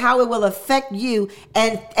doing and how it will affect you,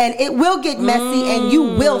 and it will get messy and you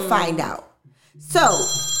will find out. So,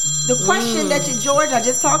 the question that you, George, I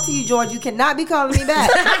just talked to you, George. You cannot be calling me back.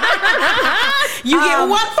 You get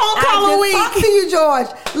one phone call a week. Talk to you, George.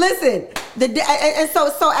 Listen,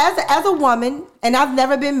 so as a woman, and I've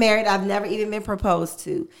never been married. I've never even been proposed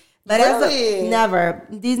to. But never.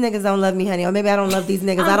 These niggas don't love me, honey. Or maybe I don't love these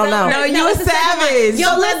niggas. I don't know. No, you a savage. You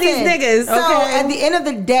love these niggas. So at the end of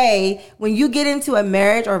the day, when you get into a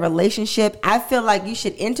marriage or a relationship, I feel like you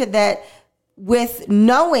should enter that with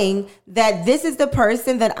knowing that this is the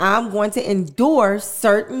person that I'm going to endure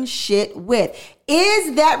certain shit with.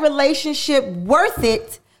 Is that relationship worth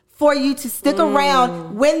it for you to stick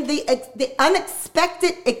around when the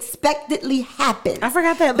unexpected expectedly happens? I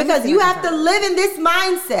forgot that. Because you have to live in this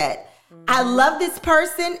mindset. I love this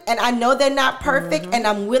person and I know they're not perfect and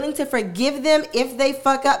I'm willing to forgive them if they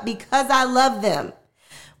fuck up because I love them.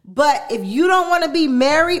 But if you don't want to be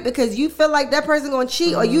married because you feel like that person going to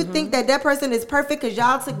cheat or you think that person is perfect because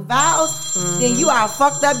y'all took vows, then you are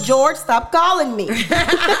fucked up, George. Stop calling me. So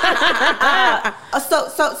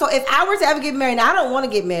if I were to ever get married, I don't want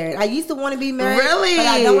to get married. I used to want to be married. Really? But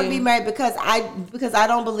I don't want to be married because I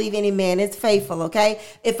don't believe any man is faithful, okay?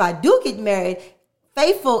 If I do get married,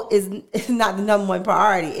 faithful is not the number one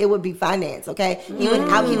priority. It would be finance, okay?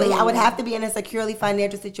 I would have to be in a securely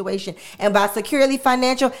financial situation. And by securely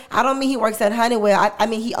financial, I don't mean he works at Honeywell. I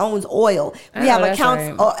mean he owns oil. We have accounts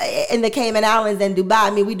in the Cayman Islands and Dubai.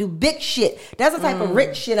 I mean, we do big shit. That's the type of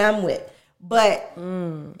rich shit I'm with. But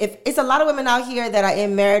if it's a lot of women out here that are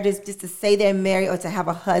in marriages just to say they're married or to have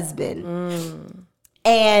a husband.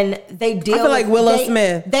 And they deal. I feel like Willow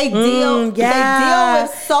Smith. They deal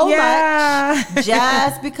with so much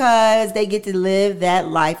just because they get to live that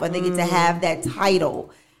life or they get to have that title.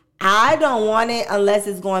 I don't want it unless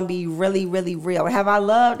it's going to be really, really real. Have I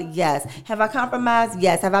loved? Yes. Have I compromised?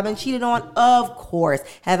 Yes. Have I been cheated on? Of course.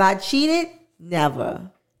 Have I cheated? Never.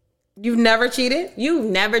 You've never cheated? You've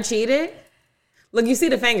never cheated? Look, you see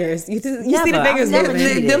the fingers. You see the fingers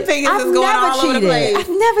moving. Them fingers is going all over the place. I've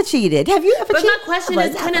never cheated. Have you ever cheated? But my question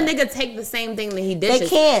is, can a nigga take the same thing that he dishes? They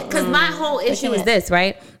can't. Because my whole issue is this,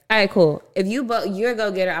 right? All right, cool. If you're a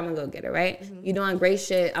go-getter, I'm a go-getter, right? You doing great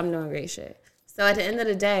shit, I'm doing great shit. So at the end of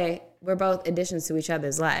the day, we're both additions to each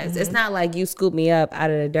other's lives. It's not like you scoop me up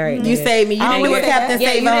out of the dirt. You saved me. You didn't do what Captain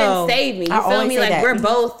Save. You didn't save me. You feel me? Like that. we're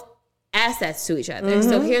both assets to each other.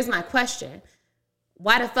 So here's my question.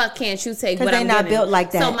 Why the fuck can't you take what I'm giving? Because they're not built like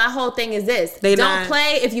that. So my whole thing is this. Don't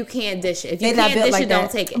play if you can't dish it. If you can't dish it, don't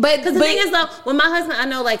take it. But the thing is though, with my husband, I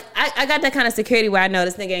know like, I got that kind of security where I know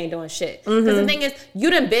this nigga ain't doing shit. Because the thing is, you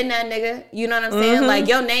done been that nigga. You know what I'm saying? Like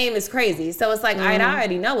your name is crazy. So it's like, all right, I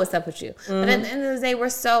already know what's up with you. But at the end of the day, we're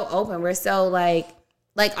so open. We're so like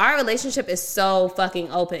our relationship is so fucking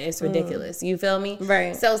open. It's ridiculous. You feel me?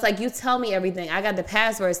 Right. So it's like, you tell me everything. I got the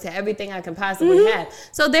passwords to everything I can possibly have.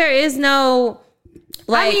 So there is no...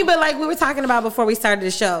 I mean, but like we were talking about before we started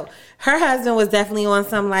the show, her husband was definitely on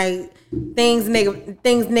some like things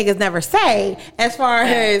niggas never say. As far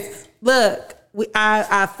as look,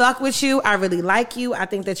 I fuck with you. I really like you. I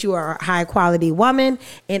think that you are a high quality woman,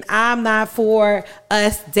 and I'm not for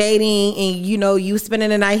us dating and you spending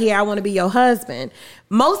the night here. I want to be your husband.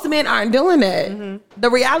 Most men aren't doing that. The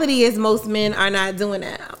reality is most men are not doing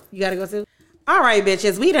that. You got to go through. All right,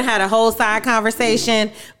 bitches. We done had a whole side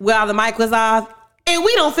conversation while the mic was off. And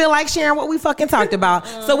we don't feel like sharing what we fucking talked about.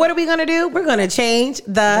 So what are we going to do? We're going to change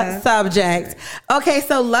the subject. Okay,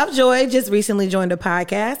 so Lovejoy just recently joined the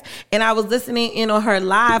podcast. And I was listening in on her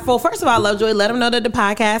live. Well, first of all, Lovejoy, let them know that the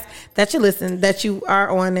podcast that you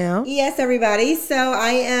are on now. Yes, everybody. So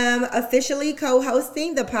I am officially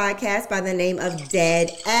co-hosting the podcast by the name of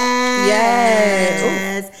Dead Ass.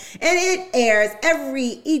 Yes. And it airs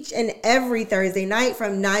each and every Thursday night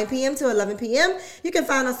from 9 p.m. to 11 p.m. You can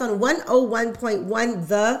find us on 101.1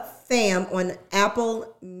 The Fam on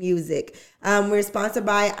Apple Music. We're sponsored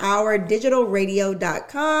by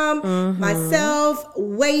OurDigitalRadio.com, myself,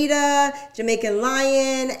 Wada, Jamaican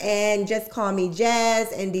Lion, and Just Call Me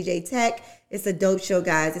Jazz, and DJ Tech. It's a dope show,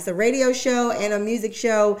 guys. It's a radio show and a music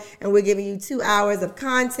show, and we're giving you 2 hours of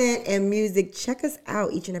content and music. Check us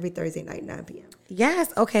out each and every Thursday night, 9 p.m.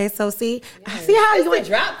 Yes. Okay. So see how it's a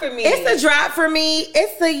drop for me. It's a drop for me.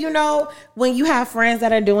 It's the when you have friends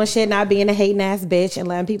that are doing shit, not being a hating ass bitch and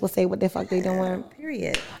letting people say what the fuck they doing.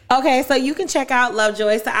 Period. Okay. So you can check out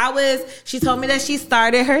Lovejoy. So she told me that she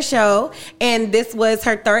started her show and this was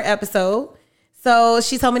her 3rd episode. So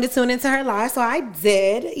she told me to tune into her live. So I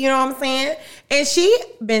did, you know what I'm saying? And she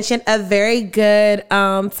mentioned a very good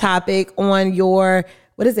topic on your,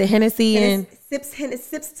 what is it, Hennessy and...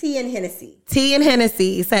 Sips Tea and Hennessy. Tea and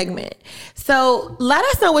Hennessy segment. So let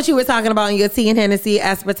us know what you were talking about in your Tea and Hennessy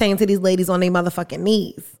as pertaining to these ladies on their motherfucking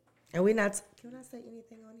knees. And can I say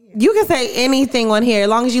anything on here? You can say anything on here as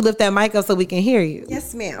long as you lift that mic up so we can hear you.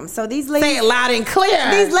 Yes, ma'am. So these ladies, say it loud and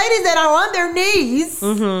clear. These ladies that are on their knees,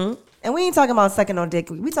 and we ain't talking about sucking no dick.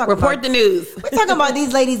 We talking report the news. We're talking about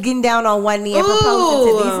these ladies getting down on one knee and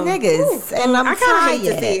proposing to these niggas. And I'm tired. Hate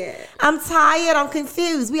to see it. I'm tired. I'm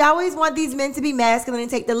confused. We always want these men to be masculine and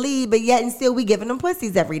take the lead, but yet and still we giving them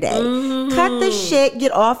pussies every day. Cut the shit.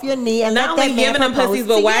 Get off your knee and not let only that man giving them pussies,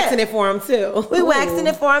 but waxing it for them too. We waxing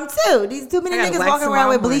it for them too. These too many niggas walking around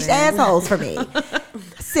with bleached assholes for me.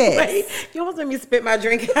 Sis, wait, you almost made me spit my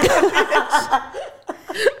drink.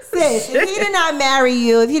 Sis, if he did not marry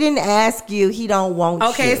you, if he didn't ask you, he don't want you.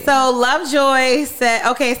 Okay, so Lovejoy said,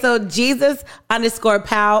 okay, so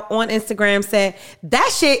Jesus_Powell on Instagram said,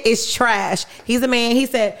 that shit is trash. He's a man. He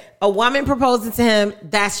said, a woman proposing to him,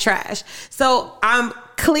 that's trash. So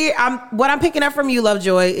what I'm picking up from you,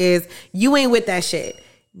 Lovejoy, is you ain't with that shit.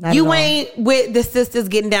 You ain't with the sisters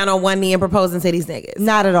getting down on one knee and proposing to these niggas.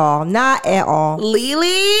 Not at all. Not at all.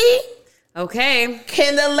 Lily? Okay.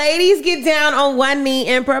 Can the ladies get down on one knee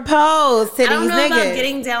and propose to these niggas? I don't know about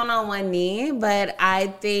getting down on one knee, but I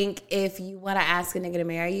think if you want to ask a nigga to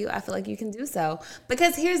marry you, I feel like you can do so.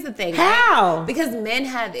 Because here's the thing. How? Right? Because men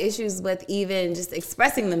have issues with even just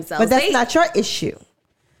expressing themselves. But that's not your issue.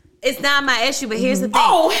 It's not my issue, but here's the thing.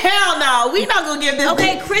 Oh, hell no. We not going to give this.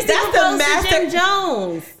 Okay, Chrissy proposed to Jim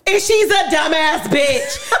Jones. And she's a dumbass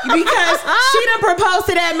bitch. Because she done proposed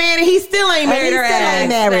to that man and he still ain't married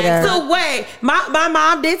her. So wait, my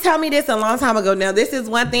mom did tell me this a long time ago. Now, this is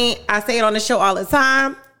one thing, I say it on the show all the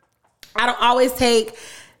time. I don't always take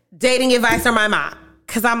dating advice from my mom.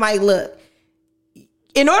 Because I'm like, look,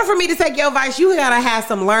 in order for me to take your advice, you got to have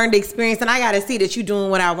some learned experience and I got to see that you're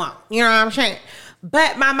doing what I want. You know what I'm saying?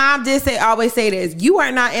 But my mom did always say this: you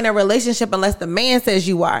are not in a relationship unless the man says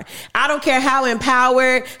you are. I don't care how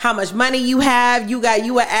empowered, how much money you have, you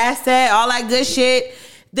an asset, all that good shit.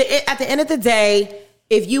 At the end of the day,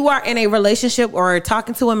 if you are in a relationship or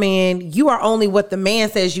talking to a man, you are only what the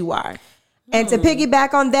man says you are. And to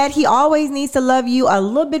piggyback on that, he always needs to love you a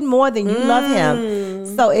little bit more than you love him.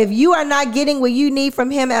 So if you are not getting what you need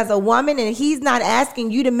from him as a woman and he's not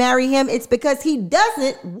asking you to marry him, it's because he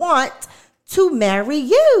doesn't want to marry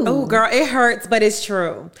you. Oh, girl, it hurts, but it's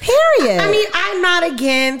true. Period. I mean, I am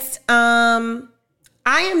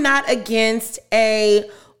not against a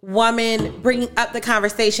woman bringing up the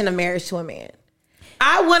conversation of marriage to a man.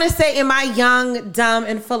 I want to say in my young, dumb,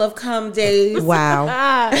 and full of cum days. Wow.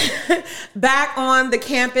 Back on the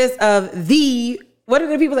campus of the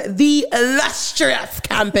illustrious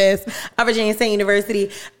campus of Virginia State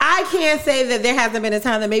University. I can't say that there hasn't been a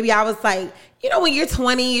time that maybe I was like, you know, when you're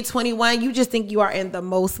 20, you're 21, you just think you are in the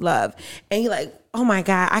most love. And you're like, oh my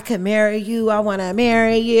God, I could marry you. I want to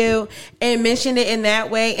marry you. And mention it in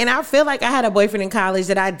that way. And I feel like I had a boyfriend in college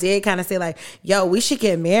that I did kind of say like, yo, we should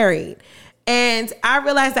get married. And I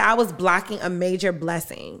realized that I was blocking a major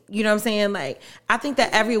blessing. You know what I'm saying? Like, I think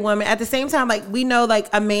that every woman, at the same time, like, we know, like,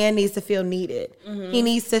 a man needs to feel needed. Mm-hmm. He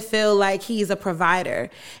needs to feel like he's a provider.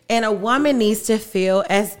 And a woman needs to feel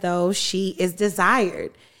as though she is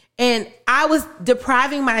desired. And I was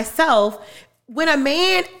depriving myself. When a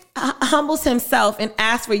man humbles himself and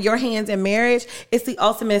asks for your hands in marriage, it's the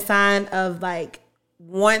ultimate sign of, like,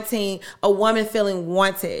 wanting a woman feeling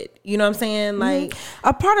wanted. You know what I'm saying? Like,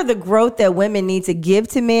 a part of the growth that women need to give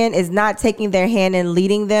to men is not taking their hand and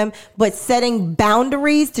leading them, but setting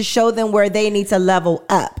boundaries to show them where they need to level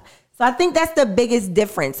up. So I think that's the biggest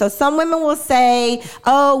difference. So some women will say,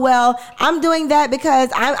 oh, well, I'm doing that because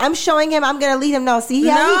I'm showing him I'm going to lead him. No, see, he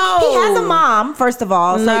has a mom, first of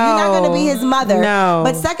all. So you're not going to be his mother. No.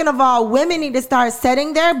 But second of all, women need to start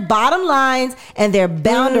setting their bottom lines and their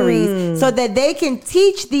boundaries so that they can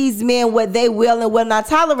teach these men what they will and will not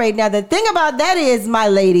tolerate. Now, the thing about that is, my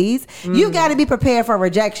ladies, you got to be prepared for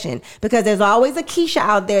rejection because there's always a Keisha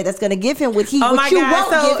out there that's going to give him what you won't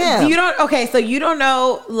give him. So you don't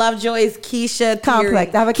know Lovejoy's Keisha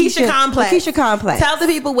complex. I have a Keisha complex. Keisha complex. Tell the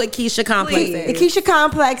people what Keisha complex is. The Keisha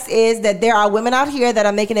complex is that there are women out here that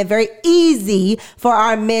are making it very easy for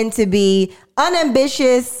our men to be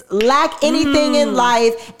unambitious, lack anything in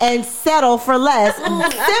life, and settle for less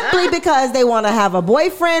simply because they want to have a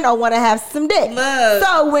boyfriend or want to have some dick. Look.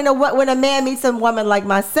 So when a man meets a woman like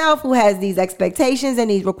myself who has these expectations and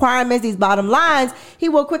these requirements, these bottom lines, he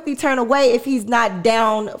will quickly turn away if he's not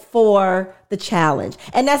down for the challenge.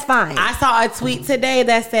 And that's fine. I saw a tweet today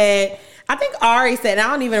that said, I think Ari said, I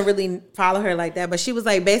don't even really follow her like that, but she was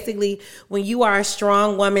like, basically, when you are a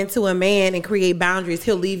strong woman to a man and create boundaries,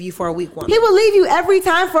 he'll leave you for a weak woman. He will leave you every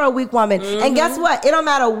time for a weak woman. Mm-hmm. And guess what? It don't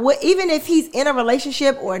matter what, even if he's in a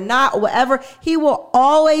relationship or not or whatever, he will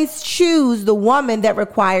always choose the woman that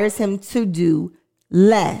requires him to do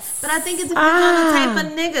less. But I think it depends on the type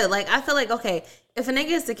of nigga. Like, I feel like, okay, if a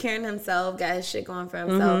nigga is securing himself, got his shit going for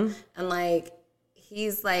himself, and like,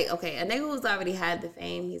 he's like, okay, a nigga who's already had the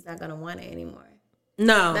fame, he's not gonna want it anymore.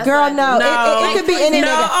 No. That's Girl, no. It could be any nigga.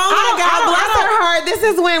 Oh my God, bless her heart. This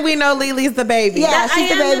is when we know Lily's the baby. Yeah, she's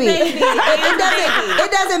the baby.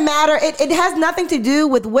 It doesn't matter. It has nothing to do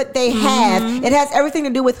with what they have. It has everything to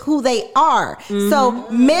do with who they are. So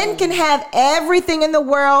men can have everything in the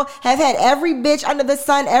world, have had every bitch under the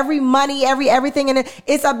sun, every money, everything in it.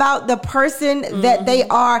 It's about the person that they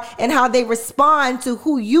are and how they respond to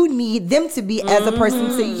who you need them to be as a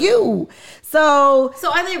person to you. So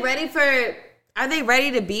are they ready for... Are they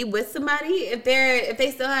ready to be with somebody if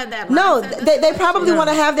they still have that mindset? No, they probably want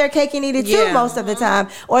to have their cake and eat it too most of the time,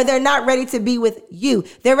 or they're not ready to be with you.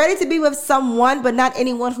 They're ready to be with someone, but not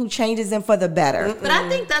anyone who changes them for the better. But I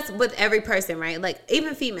think that's with every person, right? Like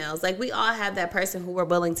even females, like we all have that person who we're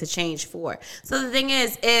willing to change for. So the thing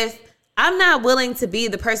is, if I'm not willing to be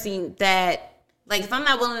the person that, like, if I'm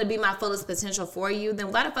not willing to be my fullest potential for you,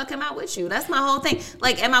 then why the fuck am I with you? That's my whole thing.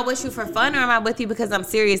 Like, am I with you for fun or am I with you because I'm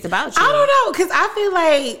serious about you? I don't know, because I feel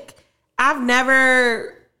like I've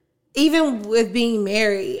never, even with being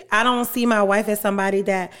married, I don't see my wife as somebody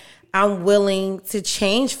that I'm willing to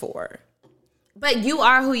change for. But you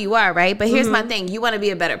are who you are, right? But here's my thing. You want to be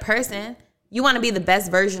a better person. You want to be the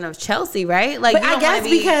best version of Chelsea, right? Like, but I guess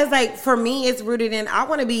because, like, for me, it's rooted in I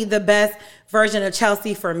want to be the best version of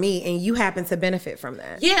Chelsea for me, and you happen to benefit from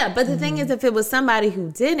that. Yeah, but the thing is, if it was somebody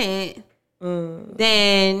who didn't,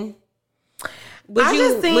 then would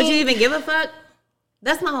you even give a fuck?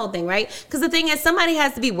 That's my whole thing, right? Because the thing is, somebody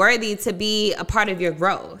has to be worthy to be a part of your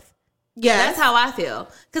growth. Yeah, that's how I feel.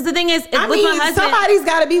 Because the thing is, with my husband, somebody's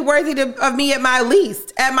got to be worthy of me at my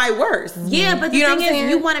least, at my worst. Yeah, but the thing is,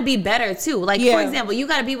 you want to be better too. Like, for example, you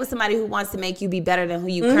got to be with somebody who wants to make you be better than who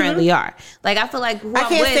you currently are. Like, I feel like I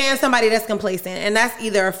can't stand somebody that's complacent, and that's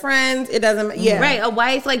either a friend. It doesn't. Right, a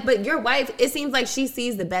wife. Like, but your wife, it seems like she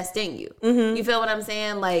sees the best in you. You feel what I'm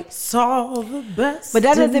saying? Like, saw the best. But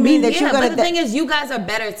that doesn't mean that you're gonna. But the thing is, you guys are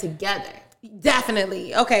better together.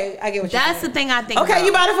 Definitely. Okay, I get what you're saying. That's the thing I think. Okay,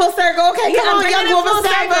 you brought a full circle. Okay, come on, young woman, full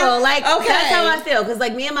circle. Like, that's how I feel. Because,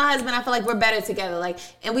 like, me and my husband, I feel like we're better together. Like,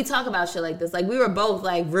 and we talk about shit like this. Like, we were both,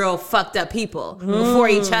 like, real fucked up people before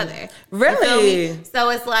each other. Really? So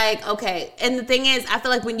it's like, okay. And the thing is, I feel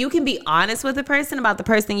like when you can be honest with a person about the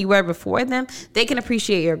person you were before them, they can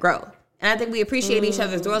appreciate your growth. And I think we appreciate each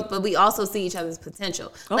other's growth, but we also see each other's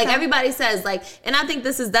potential. Okay. Like, everybody says, like, and I think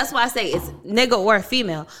that's why I say it's nigga or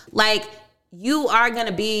female. Like, you are going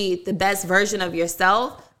to be the best version of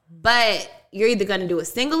yourself, but you're either going to do it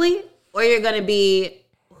singly or you're going to be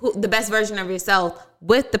the best version of yourself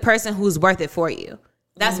with the person who's worth it for you.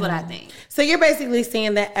 That's what I think. So you're basically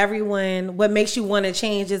saying that what makes you want to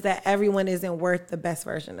change is that everyone isn't worth the best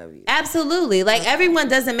version of you. Absolutely. Like, everyone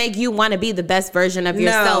doesn't make you want to be the best version of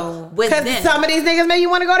yourself with them. Because some of these niggas make you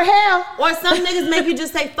want to go to hell. Or some niggas make you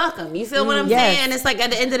just say, fuck them. You feel what I'm saying? And it's like,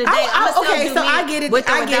 at the end of the day, I get it.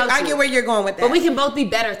 I get where you're going with that. But we can both be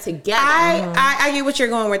better together. I get what you're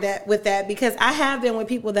going with that because I have been with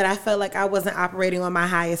people that I felt like I wasn't operating on my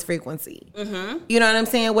highest frequency. You know what I'm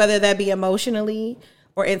saying? Whether that be emotionally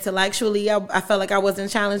or intellectually, I felt like I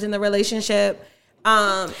wasn't challenged in the relationship.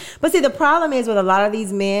 But see, the problem is with a lot of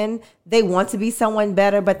these men, they want to be someone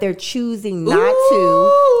better, but they're choosing not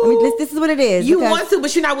to. I mean, this is what it is. You want to,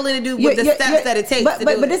 but you're not willing to do the steps that it takes to do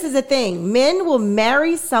it. But this is the thing. Men will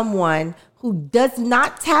marry someone who does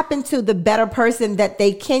not tap into the better person that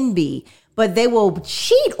they can be, but they will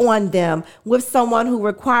cheat on them with someone who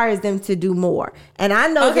requires them to do more. And I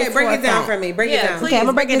know. Okay, break it down for me. Break it down. Please, okay, I'm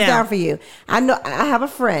gonna break this down for you. I know I have a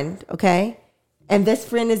friend, okay, and this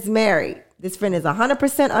friend is married. This friend is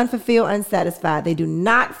 100% unfulfilled, unsatisfied. They do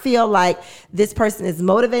not feel like this person is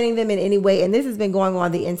motivating them in any way, and this has been going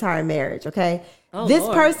on the entire marriage. Okay, this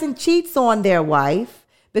person cheats on their wife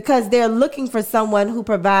because they're looking for someone who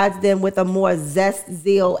provides them with a more zest,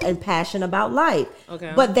 zeal, and passion about life.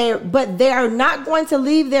 Okay. But they are not going to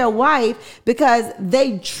leave their wife because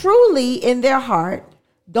they truly, in their heart,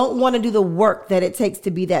 don't want to do the work that it takes to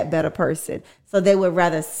be that better person. So they would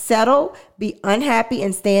rather settle, be unhappy,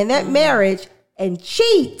 and stay in that marriage and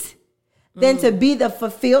cheat than to be the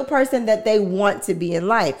fulfilled person that they want to be in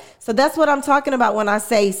life. So that's what I'm talking about when I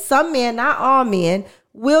say some men, not all men,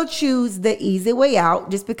 will choose the easy way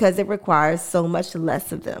out just because it requires so much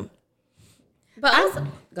less of them. But also,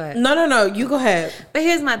 go ahead. No, you go ahead. But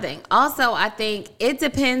here's my thing. Also, I think it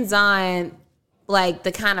depends on, like,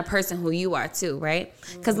 the kind of person who you are too, right?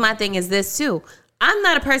 Because my thing is this too. I'm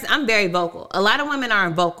not a person. I'm very vocal. A lot of women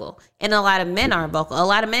aren't vocal, and a lot of men aren't vocal. A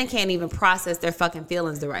lot of men can't even process their fucking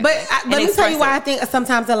feelings the right way. But let me tell you why I think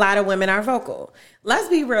sometimes a lot of women are vocal. Let's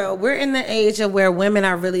be real. We're in the age of where women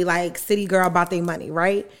are really like city girl about their money,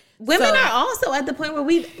 right? Women are also at the point where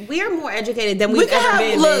we are more educated than we've ever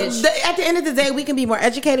been. Look, at the end of the day, we can be more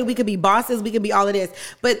educated. We can be bosses. We can be all of this.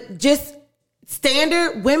 But just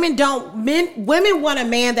standard, women want a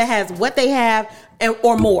man that has what they have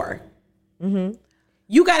or more. Mm-hmm.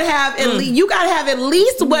 You gotta have at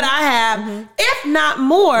least what I have, if not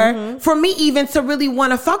more, for me even to really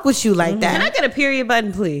want to fuck with you like that. Can I get a period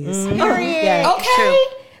button, please? Period. Yeah, okay.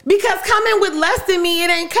 True. Because coming with less than me, it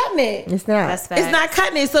ain't cutting it. It's not. That's facts. It's not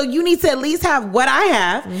cutting it. So you need to at least have what I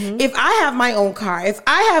have. If I have my own car, if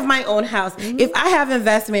I have my own house, if I have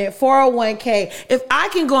investment, 401k, if I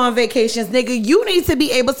can go on vacations, nigga, you need to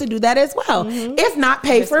be able to do that as well. If not,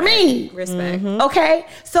 pay for me. Respect. Okay?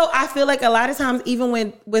 So I feel like a lot of times,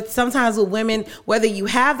 even sometimes with women, whether you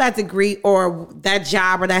have that degree or that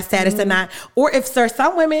job or that status or not, or if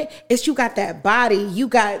some women, it's you got that body, you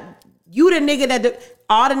the nigga that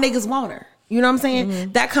all the niggas want her. You know what I'm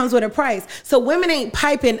saying? That comes with a price. So women ain't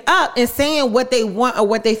piping up and saying what they want or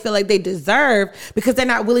what they feel like they deserve because they're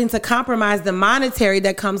not willing to compromise the monetary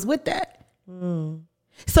that comes with that. So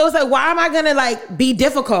it's like, why am I gonna like be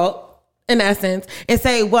difficult in essence and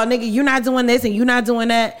say, well, nigga, you're not doing this and you're not doing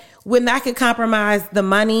that when I could compromise the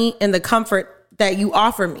money and the comfort that you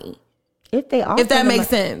offer me? If that makes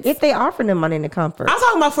sense. If they offer them money and the comfort. I'm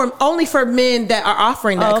talking about only for men that are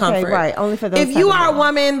offering that comfort. Right. Only for those. If you are a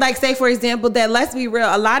woman, like say for example, that let's be real,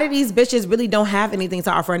 a lot of these bitches really don't have anything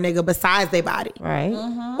to offer a nigga besides their body. Right.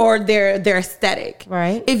 Or their aesthetic.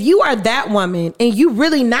 Right. If you are that woman and you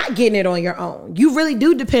really not getting it on your own, you really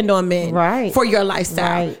do depend on men for your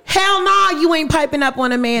lifestyle. Right. Hell no, you ain't piping up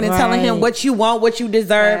on a man and telling him what you want, what you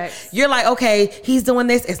deserve. Right. You're like, okay, he's doing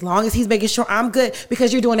this as long as he's making sure I'm good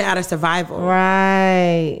because you're doing it out of survival.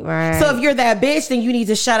 Right. So if you're that bitch, then you need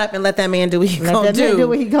to shut up and let that man do what he gonna do. Do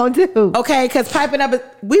what he gonna do. Okay, because piping up,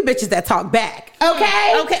 we bitches that talk back.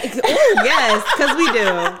 Okay. Ooh, yes, because we do.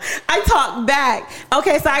 I talk back.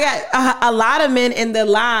 Okay, so I got a lot of men in the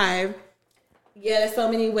live. Yeah, there's so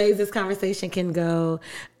many ways this conversation can go.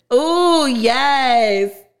 Ooh,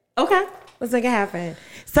 yes. Okay, let's make it happen.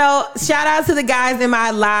 So shout out to the guys in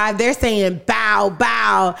my live. They're saying bow,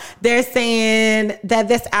 bow. They're saying that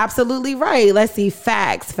that's absolutely right. Let's see.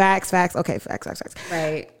 Facts. Okay, facts.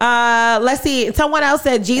 Right. Let's see. Someone else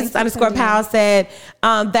said, Jesus_Powell said,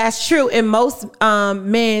 that's true. And most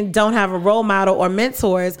men don't have a role model or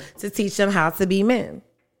mentors to teach them how to be men.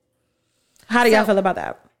 How do y'all feel about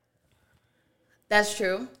that? That's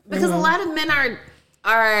true. Because a lot of men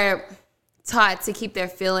are taught to keep their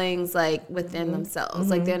feelings like within themselves.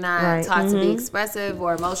 Like they're not taught to be expressive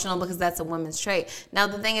or emotional because that's a woman's trait. Now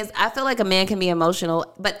the thing is, I feel like a man can be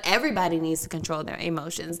emotional, but everybody needs to control their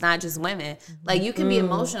emotions, not just women. Like you can be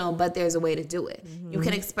emotional, but there's a way to do it. You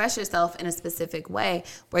can express yourself in a specific way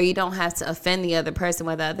where you don't have to offend the other person,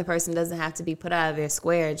 where the other person doesn't have to be put out of their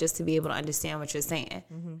square just to be able to understand what you're saying.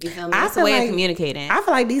 You feel me? That's a way of communicating. I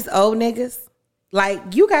feel like these old niggas, like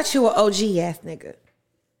you got you an OG ass nigga.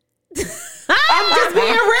 I'm just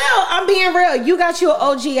being real. You got you an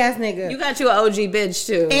OG ass nigga. You got you an OG bitch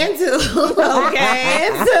too. And two.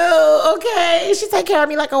 Okay. She take care of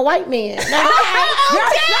me like a white man. Okay,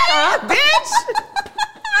 bitch.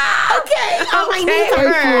 Okay. All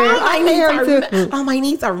my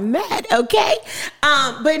needs are met. Okay.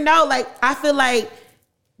 But no, like I feel like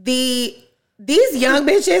these young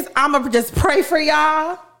bitches, I'ma just pray for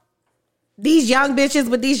y'all. These young bitches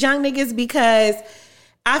with these young niggas, because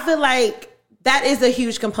I feel like that is a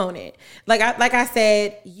huge component. Like I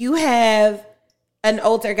said, you have an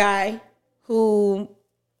older guy who,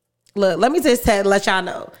 look, let me just let y'all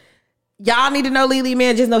know. Y'all need to know Lily,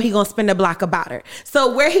 man, just know he gonna spin the block about her.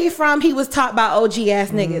 So where he from, he was taught by OG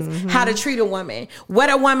ass niggas how to treat a woman.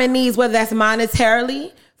 What a woman needs, whether that's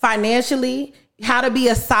monetarily, financially, how to be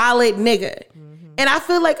a solid nigga. And I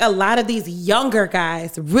feel like a lot of these younger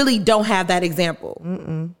guys really don't have that example.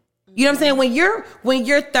 You know what I'm saying? When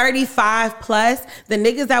you're 35 plus, the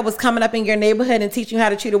niggas that was coming up in your neighborhood and teaching you how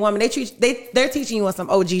to treat a woman, they're teaching you on some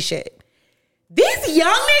OG shit. These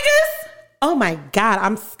young niggas, oh my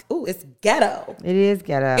God, it's ghetto. It is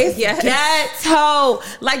ghetto. It's ghetto.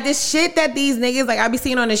 Like the shit that these niggas, like I be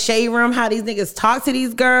seeing on the Shade Room, how these niggas talk to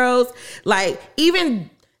these girls. Like even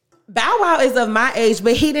Bow Wow is of my age,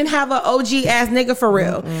 but he didn't have an OG ass nigga for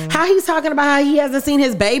real. How he's talking about how he hasn't seen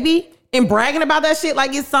his baby and bragging about that shit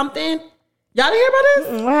like it's something. Y'all didn't hear about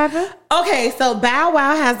this? What happened? Okay, so Bow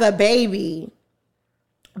Wow has a baby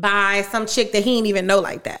by some chick that he didn't even know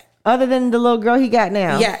like that. Other than the little girl he got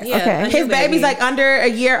now. Yes. Yeah, Okay. His baby's like under a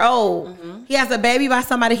year old. He has a baby by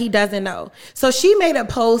somebody he doesn't know. So she made a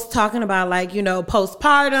post talking about like, you know,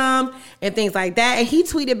 postpartum and things like that. And he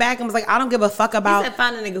tweeted back and was like, I don't give a fuck about. He said,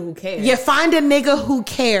 find a nigga who cares. Yeah, find a nigga who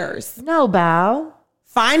cares. No, Bow.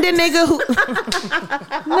 Find a nigga who.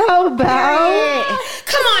 No, Bow.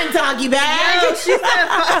 Come on, doggy bag. She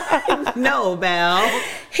said, no, Belle.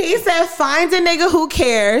 He said, find a nigga who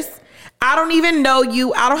cares. I don't even know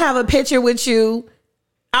you. I don't have a picture with you.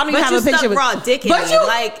 I don't even have a picture with raw dick in but me. You,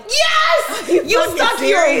 like, yes, you fucking stuck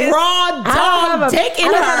serious? your raw dog dick in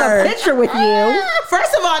I don't have her. a picture with you.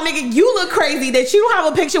 First of all, nigga, you look crazy that you don't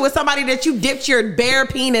have a picture with somebody that you dipped your bare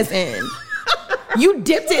penis in. You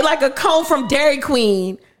dipped it like a cone from Dairy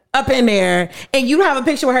Queen up in there, and you don't have a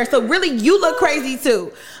picture with her. So really, you look crazy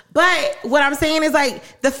too. But what I'm saying is like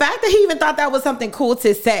the fact that he even thought that was something cool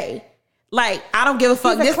to say. Like, I don't give a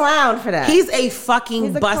fuck. He's a clown for that. He's a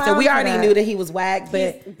fucking buster. We already knew that he was whack,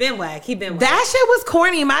 but He's been whack. He been whack. that shit was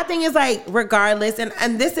corny. My thing is like, regardless, and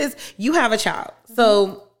this is, you have a child.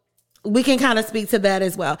 So we can kind of speak to that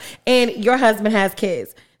as well. And your husband has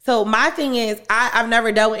kids. So my thing is, I've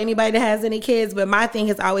never dealt with anybody that has any kids, but my thing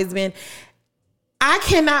has always been, I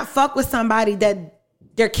cannot fuck with somebody that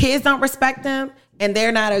their kids don't respect them and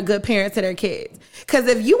they're not a good parent to their kids. Because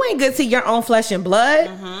if you ain't good to your own flesh and blood,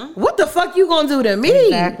 what the fuck you gonna do to me?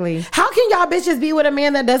 Exactly. How can y'all bitches be with a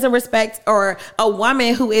man that doesn't respect, or a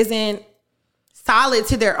woman who isn't solid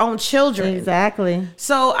to their own children? Exactly.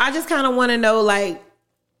 So I just kind of want to know, like,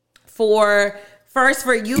 for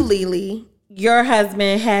you, Lily, your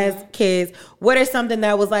husband has kids. What is something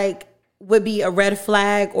that was like, would be a red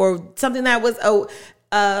flag, or something that was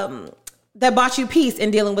that bought you peace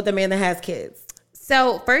in dealing with a man that has kids?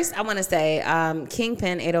 So first, I want to say,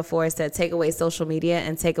 Kingpin 804 said, take away social media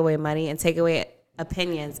and take away money and take away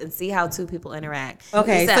opinions and see how two people interact.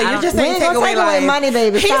 Okay, Said, so you're just saying take away money,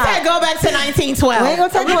 baby. He Stop. said go back to 1912. We ain't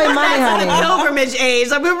gonna take away money, honey. pilgrimage age.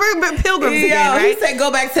 Like we're pilgrims Yo, again, right? He said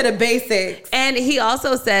go back to the basics. And he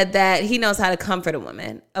also said that he knows how to comfort a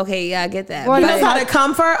woman. Okay, yeah, I get that. Well, He But knows how to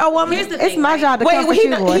comfort a woman. here's the It's thing, my right? job to Wait, comfort he you,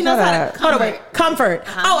 knows boy. how Shut to up. hold on, wait, comfort.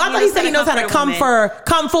 Oh, I thought he said he knows how to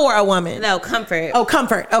come for a woman. No, comfort. Oh,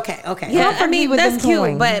 comfort. Okay. Yeah, Comfort I me mean, with that's them cute,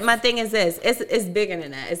 coins. but my thing is this. It's bigger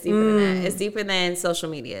than that. It's deeper than that. It's deeper than social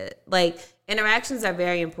media. Like, interactions are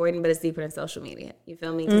very important, but it's deeper than social media. You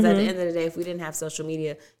feel me? Because at the end of the day, if we didn't have social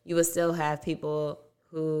media, you would still have people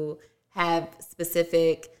who have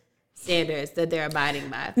specific standards that they're abiding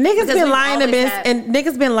by. Niggas Because been we've lying always and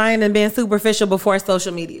niggas been lying and being superficial before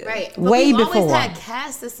social media. Right. But Way we've before. always had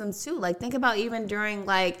caste systems too. Like, think about even during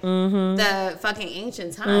like the fucking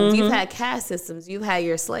ancient times. You've had caste systems. You've had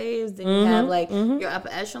your slaves, then you have like your upper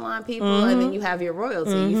echelon people, and then you have your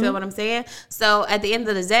royalty. You feel what I'm saying? So at the end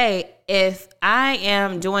of the day, if I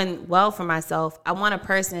am doing well for myself, I want a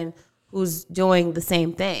person who's doing the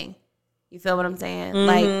same thing. You feel what I'm saying?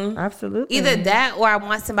 Like, Absolutely. either that or I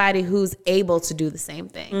want somebody who's able to do the same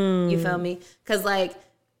thing. You feel me? Because, like,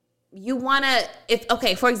 you want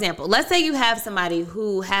to, for example, let's say you have somebody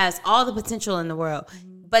who has all the potential in the world,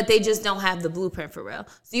 but they just don't have the blueprint for real.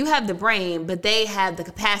 So you have the brain, but they have the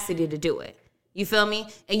capacity to do it. You feel me?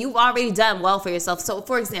 And you've already done well for yourself. So,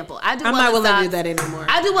 for example, I do I'm well not in willing to stocks. do that anymore.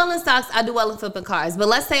 I do well in stocks. I do well in flipping cars. But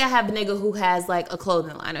let's say I have a nigga who has like a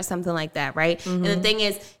clothing line or something like that, right? And the thing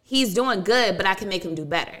is, he's doing good, but I can make him do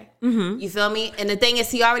better. You feel me? And the thing is,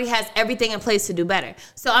 he already has everything in place to do better.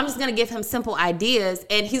 So I'm just going to give him simple ideas,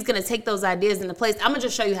 and he's going to take those ideas into place. I'm going to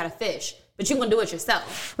just show you how to fish. But you can do it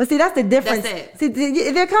yourself. But see, that's the difference. That's it.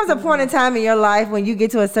 See, there comes a point in time in your life when you get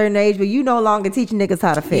to a certain age where you no longer teach niggas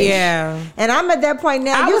how to fish. Yeah. And I'm at that point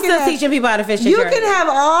now. I was still teaching people how to fish. You can have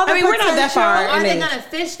all the potential. we're not that far. Are they in going age. to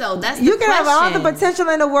fish, though? That's the You can have all the question. potential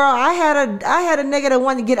in the world. I had a nigga that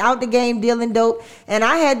wanted to get out the game dealing dope, and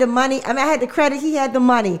I had the money. I had the credit. He had the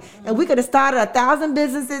money, and we could have started 1,000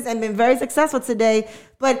 businesses and been very successful today.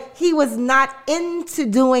 But he was not into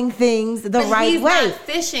doing things the right he's way. not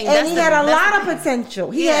fishing. And That's he the- had a that's lot the of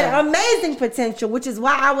potential. He Yeah. had amazing potential, which is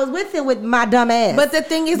why I was with him with my dumb ass. But the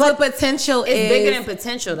thing is, with potential It's is bigger than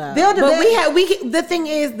potential, though. build a But business. the thing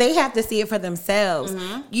is, they have to see it for themselves.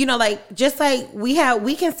 You know, like just like we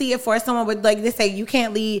can see it for someone with, like they say, you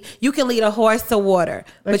can lead a horse to water,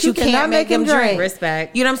 but you you cannot can't make him drink.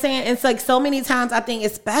 Respect. You know what I'm saying? It's like so many times I think,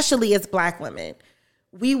 especially as Black women,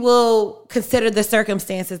 we will consider the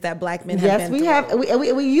circumstances that Black men have Yes, been we through.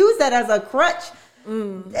 have. We use that as a crutch.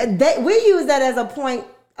 We use that as a point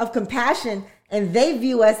of compassion and they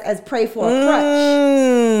view us as prey for a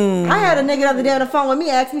crutch. I had a nigga the other day on the phone with me,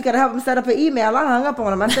 asked me could I help him set up an email. I hung up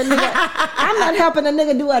on him. I said, nigga, I'm not helping a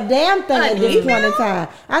nigga do a damn thing at this point in time.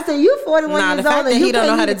 I said, you 41 years old. The fact that he don't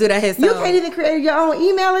know how to do that himself. You can't even create your own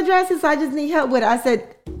email addresses, so I just need help with it. I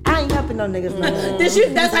said, I ain't helping no niggas no more.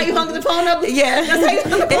 That's how you hung the phone up? Yeah. That's how you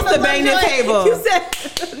hung the phone up. It's the bang the table. You said,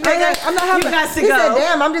 nigga, I'm not helping. You got to he go. said,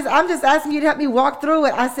 damn, I'm just asking you to help me walk through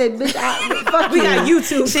it. I said, bitch, fuck we you. got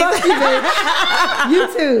YouTube. Fuck you, bitch.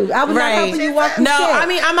 YouTube. I was not helping you walk through shit. I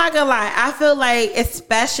mean, I'm not gonna lie. I feel like,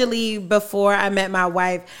 especially before I met my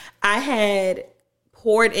wife, I had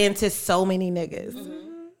poured into so many niggas.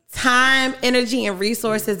 Time, energy, and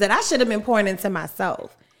resources that I should have been pouring into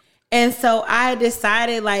myself. And so I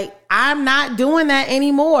decided, like, I'm not doing that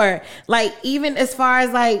anymore. Like, even as far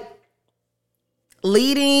as, like,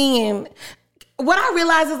 leading, and what I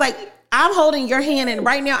realized is, like, I'm holding your hand, and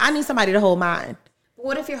right now I need somebody to hold mine.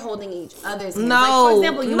 What if you're holding each other's hands? No, like, for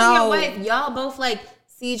example, you no. and your wife, y'all both, like,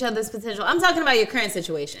 see each other's potential. I'm talking about your current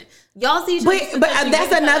situation. Y'all see each other's potential. But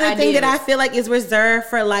that's another thing that I ideas. feel like is reserved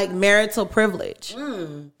for, like, marital privilege.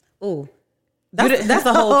 Ooh. That's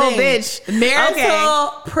the whole thing. Bitch.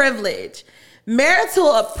 Marital privilege.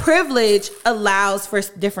 Marital privilege allows for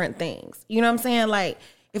different things. You know what I'm saying? Like,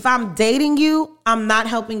 if I'm dating you, I'm not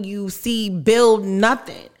helping you build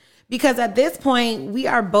nothing. Because at this point, we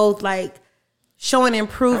are both, like, showing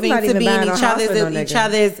improving to be in each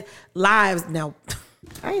other's lives. Now,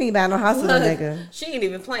 I ain't even buying no house with a nigga. She ain't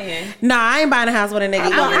even playing. Nah, I ain't buying a house with a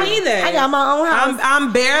nigga. I ain't either. I got my own house.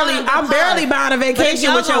 I'm barely buying a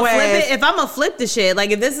vacation with your ass. If I'm gonna flip the shit,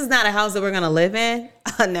 like if this is not a house that we're gonna live in,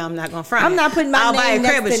 no, I'm not gonna front. I'm not putting my I'll buy a name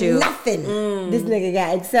crib next with to you. nothing this nigga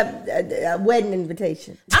got except a wedding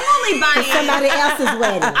invitation. I'm only buying Somebody else's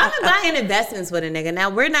wedding. I'm buying investments with a nigga. Now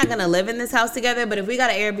we're not gonna live in this house together, but if we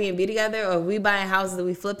got an Airbnb together, or if we buying houses that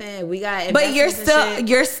we flipping, we got. But you're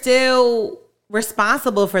still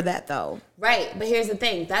responsible for that though. Right, but here's the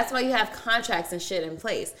thing. That's why you have contracts and shit in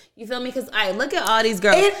place. You feel me? Because look at all these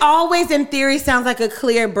girls. It always, in theory, sounds like a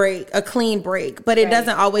clean break, but it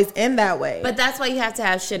doesn't always end that way. But that's why you have to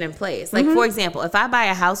have shit in place. Like, for example, if I buy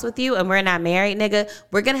a house with you and we're not married, nigga,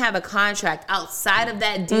 we're going to have a contract outside of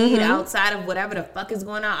that deed, outside of whatever the fuck is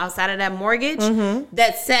going on, outside of that mortgage,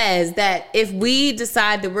 that says that if we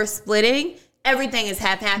decide that we're splitting, everything is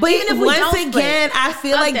half-half. But even if we once don't again, split, I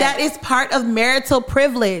feel like that is part of marital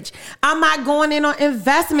privilege. I'm not going in on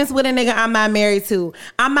investments with a nigga I'm not married to.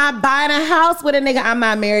 I'm not buying a house with a nigga I'm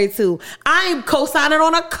not married to. I ain't co-signing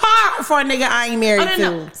on a car for a nigga I ain't married to.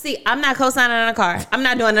 No. See, I'm not co-signing on a car. I'm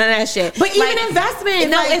not doing none of that shit. But even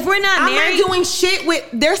investments, no, if we're not married, I'm not doing shit with.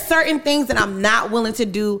 There's certain things that I'm not willing to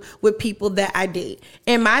do with people that I date.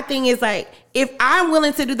 And my thing is like, if I'm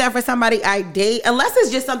willing to do that for somebody I date, unless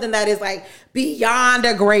it's just something that is like beyond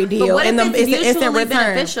a great deal, but what and if it's an instant return.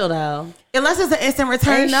 Beneficial though. Unless it's an instant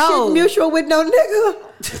return, Ain't no. shit mutual with no nigga.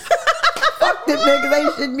 Fuck them niggas.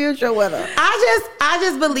 Ain't shit mutual with her. I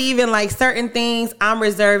just believe in like certain things I'm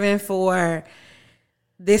reserving for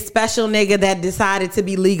this special nigga that decided to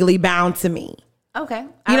be legally bound to me. Okay,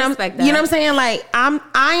 I respect that. You know what I'm saying? Like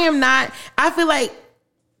I am not. I feel like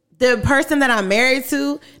the person that I'm married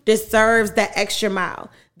to deserves that extra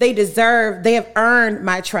mile. They have earned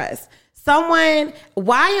my trust. Why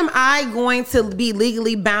am I going to be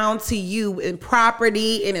legally bound to you in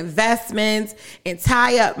property and investments and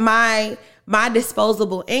tie up my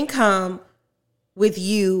disposable income with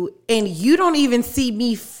you, and you don't even see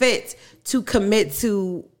me fit to commit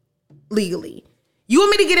to legally? You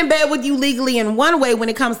want me to get in bed with you legally in one way when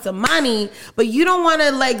it comes to money, but you don't want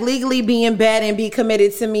to like legally be in bed and be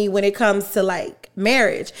committed to me when it comes to like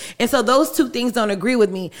marriage. And so those two things don't agree with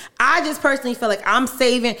me. I just personally feel like I'm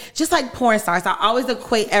saving, just like porn stars. I always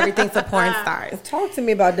equate everything to porn stars. Talk to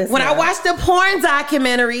me about this. When I watched the porn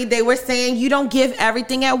documentary, they were saying you don't give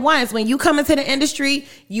everything at once. When you come into the industry,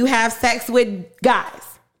 you have sex with guys.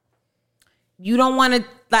 You don't want to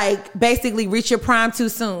like basically reach your prime too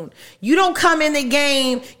soon. You don't come in the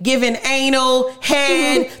game giving anal,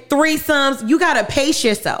 head, threesomes. You got to pace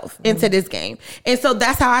yourself into this game. And so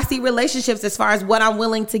that's how I see relationships as far as what I'm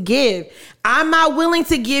willing to give. I'm not willing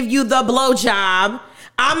to give you the blowjob.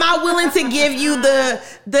 I'm not willing to give you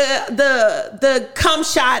the cum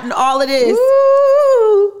shot and all of this.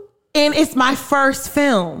 Ooh. And it's my first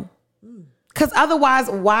film. Because otherwise,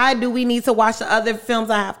 why do we need to watch the other films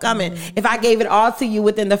I have coming if I gave it all to you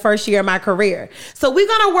within the first year of my career? So we're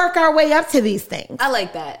going to work our way up to these things. I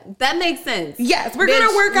like that. That makes sense. Yes, we're going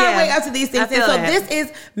to work our way up to these things. And so this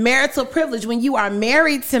is marital privilege. When you are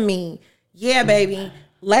married to me, yeah, baby,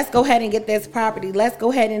 let's go ahead and get this property. Let's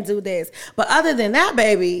go ahead and do this. But other than that,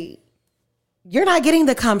 baby, you're not getting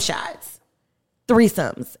the cum shots.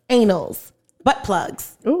 threesomes, anals, butt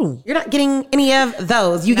plugs. Ooh. You're not getting any of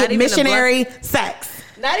those. You Not get even the missionary sex.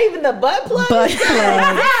 Not even the butt plug. Butt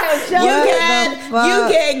plug. You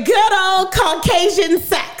get good old Caucasian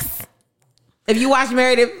sex. If you watch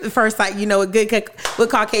Married at First Sight, you know what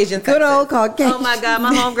Caucasian sex Good old is. Caucasian. Oh my God,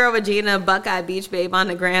 my homegirl Regina, Buckeye Beach Babe on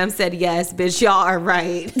the gram said, yes, bitch, y'all are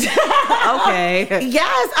right. Okay.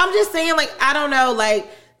 Yes, I'm just saying, like, I don't know, like,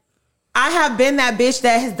 I have been that bitch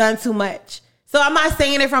that has done too much. So I'm not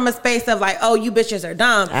saying it from a space of like, oh, you bitches are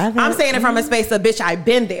dumb. I'm saying it from a space of, bitch, I've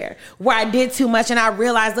been there where I did too much, and I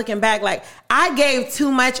realized looking back, like, I gave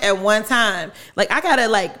too much at one time. Like, I gotta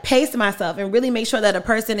like pace myself and really make sure that a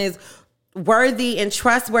person is worthy and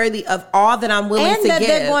trustworthy of all that I'm willing to give. And that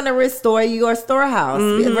they're going to restore your storehouse,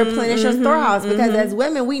 replenish your storehouse. Because as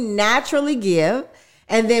women, we naturally give.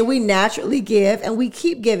 And then we naturally give and we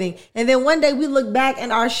keep giving. And then one day we look back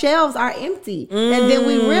and our shelves are empty. And then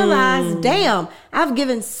we realize, damn, I've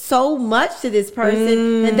given so much to this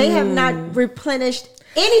person and they have not replenished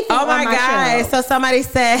anything. Oh my on my God. shelf. So somebody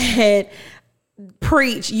said,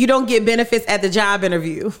 preach, you don't get benefits at the job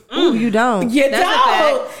interview. Ooh, you don't. You That's a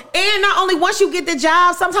don't. fact. And not only once you get the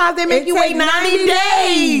job, sometimes they make you wait 90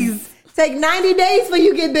 days. Take 90 days for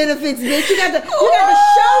you get benefits, bitch. You got to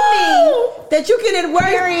show me that you can at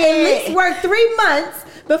least work 3 months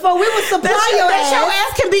before we will supply your ass. Your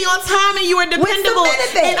ass can be on time and you are dependable.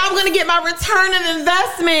 benefits. And I'm going to get my return of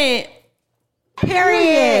investment.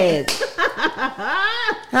 Period.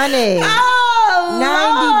 Honey. Oh,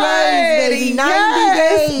 90 days, baby. 90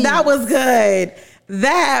 Yes. days. That was good.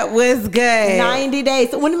 That was good. 90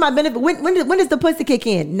 days. So when is my benefit? When does the pussy kick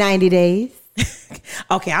in? 90 days.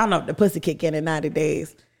 Okay, I don't know if the pussy kick in 90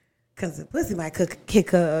 days. Because the pussy might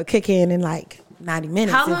kick in like 90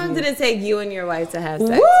 minutes. How long did it take you and your wife to have sex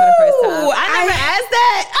Woo! for the first time? I never asked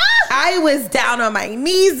that. I was down on my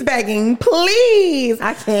knees begging, please.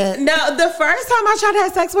 I can't. No, the first time I tried to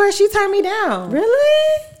have sex with her, she turned me down.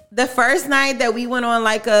 Really? The first night that we went on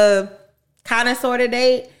like a kind of sort of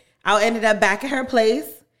date, I ended up back at her place.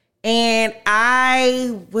 And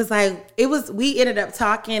I was like, we ended up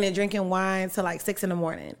talking and drinking wine till like 6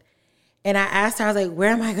 a.m. And I asked her, I was like,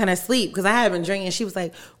 where am I going to sleep? Because I hadn't been drinking. She was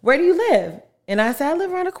like, where do you live? And I said, I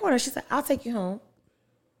live around the corner. She said, I'll take you home.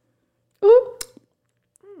 Ooh.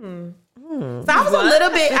 So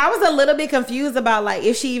I was a little bit confused about like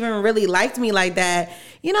if she even really liked me like that.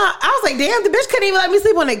 You know, I was like, damn, the bitch couldn't even let me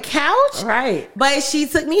sleep on the couch. Right. But she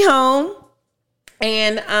took me home,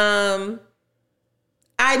 and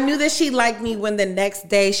I knew that she liked me when the next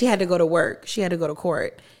day she had to go to work. She had to go to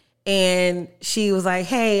court. And she was like,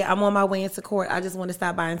 hey, I'm on my way into court. I just want to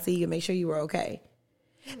stop by and see you and make sure you were okay.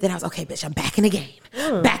 Then I was, okay, bitch, I'm back in the game.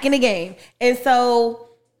 Back in the game. And so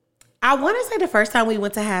I want to say the first time we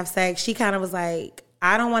went to have sex, she kind of was like,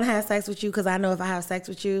 I don't want to have sex with you because I know if I have sex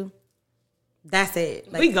with you, that's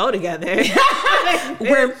it. Like, We go together.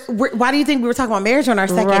 why do you think we were talking about marriage on our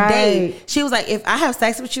second Right. date? She was like, if I have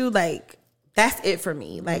sex with you, like, that's it for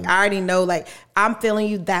me. Like, I already know, like, I'm feeling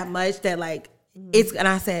you that much that, like, it's, and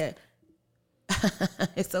I said,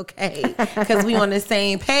 it's okay because we on the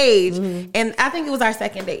same page. And I think it was our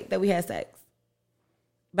second date that we had sex.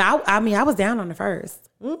 But I was down on the first.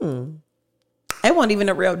 It wasn't even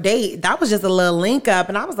a real date. That was just a little link up.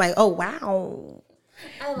 And I was like, oh, wow.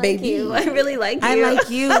 I like Baby. you. I really like you. I like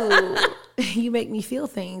you. You make me feel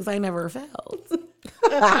things I never felt.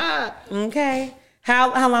 Okay.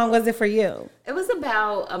 How long was it for you? It was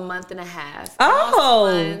about a month and a half. Oh.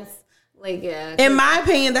 Almost months. Like, yeah. In my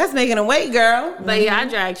opinion, that's making a weight, girl. But yeah, I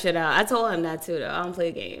drag shit out. I told him that too, though. I don't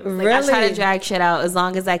play games. Like, I Really? try to drag shit out as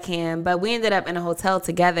long as I can. But we ended up in a hotel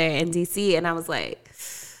together in DC, and I was like,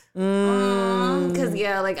 because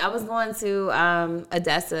yeah, like I was going to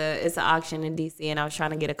Odessa. It's an auction in DC, and I was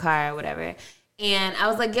trying to get a car or whatever. And I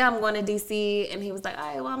was like, yeah, I'm going to DC, and he was like, all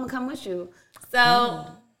right, well, I'm gonna come with you. So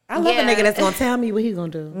I love a nigga that's gonna tell me what he's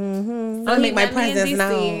gonna do. So I make my met me in presence DC,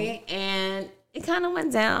 known. and it kind of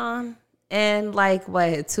went down. And like,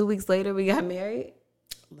 what, 2 weeks later, we got married?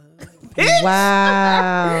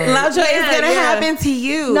 Wow. Lovejoy is gonna happen to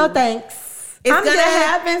you. No thanks. It's I'm gonna good.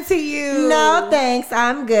 happen to you. No thanks.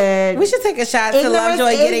 I'm good. We should take a shot to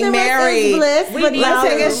Lovejoy getting Ignorance married. is bliss, but Let's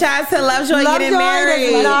take a shot to Lovejoy getting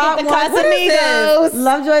married. Does not want What is this?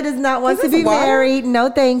 Lovejoy does not want Is to this be water? married.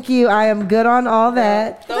 No, thank you. I am good on all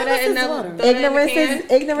that. Throw that in the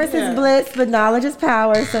Ignorance is bliss, but knowledge is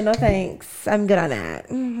power. So no thanks. I'm good on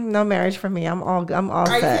that. No marriage for me. I'm all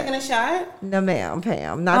Are you set. taking a shot? No, ma'am,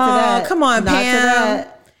 Pam. Not to that. Come on, Not to Pam.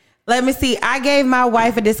 that. Let me see. I gave my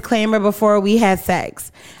wife a disclaimer before we had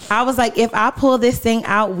sex. I was like, if I pull this thing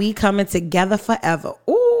out, we coming together forever.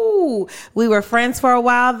 Ooh. Ooh, we were friends for a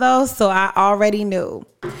while though, so I already knew.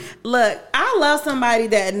 Look, I love somebody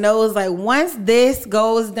that knows like once this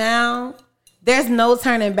goes down, there's no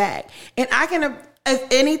turning back. And I can, if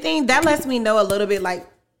anything, that lets me know a little bit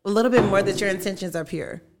more that your intentions are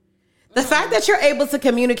pure. The fact that you're able to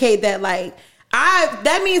communicate that, like,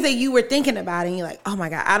 that means that you were thinking about it and you're like, oh my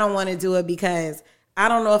God, I don't want to do it because I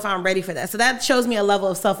don't know if I'm ready for that. So that shows me a level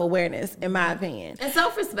of self-awareness, in my opinion. And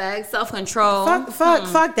self-respect, self-control.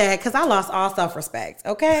 Fuck that, because I lost all self-respect,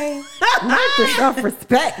 okay? Not the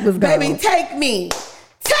self-respect was gone. Baby, take me.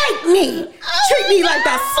 Take me. Treat me like the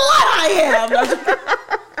slut I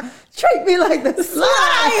am. Treat me like the slut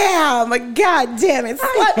I am. God damn it.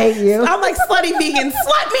 I hate you. I'm like slutty vegan.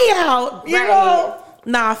 Slut me out. You know?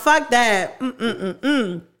 Nah, fuck that.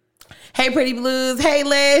 Hey, Pretty Blues. Hey,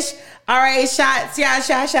 Lish. All right, shots. Yeah,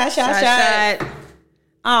 shot.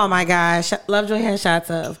 Oh, my gosh. Lovejoy has shots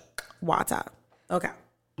of water. Okay.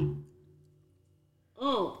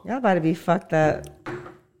 Y'all about to be fucked up.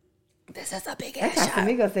 This is a big ass That shot.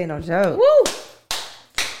 Casamigos ain't no joke. Woo.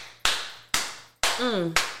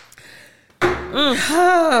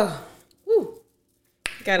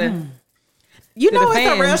 Gotta. You know the it's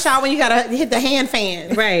a real fans. shot when you gotta hit the hand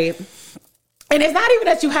fan. Right. And it's not even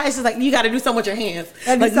that you high, it's just like you gotta do something with your hands.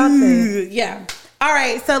 That'd be Like, something. yeah. All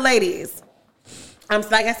right, so ladies,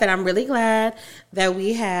 like I said, I'm really glad that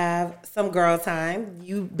we have some girl time.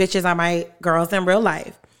 You bitches are my girls in real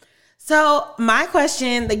life. So my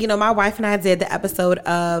question, my wife and I did the episode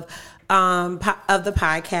of the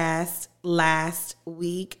podcast last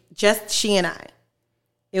week, just she and I.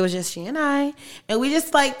 It was just she and I. And we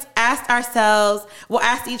just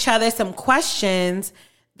asked each other some questions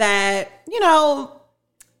that,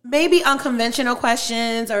 maybe unconventional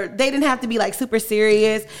questions, or they didn't have to be like super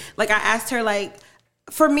serious. Like I asked her, like,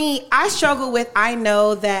 for me, I struggle with, I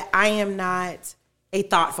know that I am not a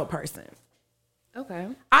thoughtful person. Okay.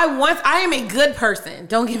 I am a good person.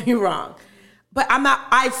 Don't get me wrong. But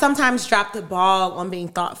I sometimes drop the ball on being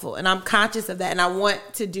thoughtful, and I'm conscious of that, and I want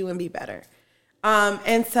to do and be better.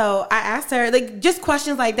 And so I asked her, like, just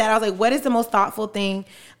questions like that. I was like, what is the most thoughtful thing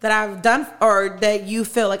that I've done or that you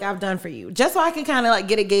feel like I've done for you? Just so I can kind of like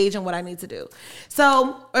get a gauge on what I need to do.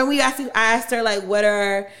 So when I asked her, like, what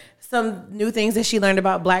are some new things that she learned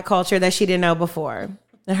about Black culture that she didn't know before?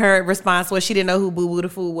 And her response was she didn't know who Boo Boo the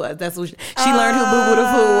Fool was. That's what she learned who Boo Boo the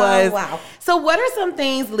Fool was. Wow. So what are some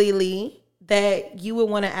things, Lily, that you would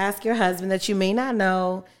want to ask your husband that you may not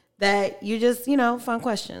know, that you just, fun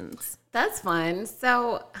questions? That's fun.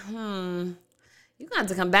 So, you're going to have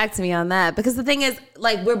to come back to me on that, because the thing is,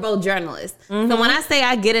 like, we're both journalists. So when I say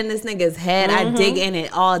I get in this nigga's head, I dig in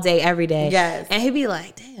it all day, every day. Yes. And he'd be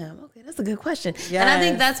like, damn, okay, that's a good question. Yes. And I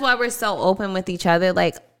think that's why we're so open with each other.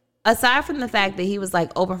 Like, aside from the fact that he was,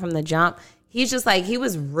 like, open from the jump, he's just, like, he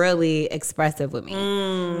was really expressive with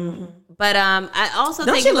me. But I also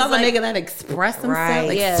Don't think you it was love like, a nigga that express himself?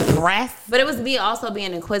 Right. Yeah. Express. But it was me also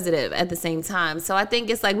being inquisitive at the same time. So I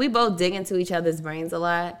think it's like we both dig into each other's brains a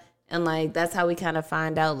lot. And like that's how we kind of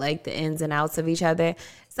find out like the ins and outs of each other.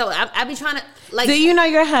 So I be trying to like. Do you know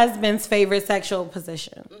your husband's favorite sexual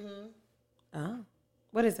position? Oh,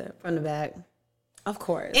 what is it? From the back? Of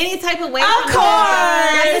course. Any type of way. Of from the course.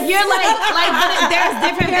 back. Like, if you're but there's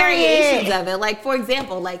different variations of it. Like for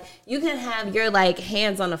example, like you can have your like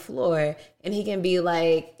hands on the floor, and he can be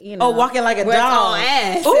like, walking like a where dog. It's all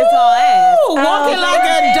ass. Ooh, It's all ass. walking like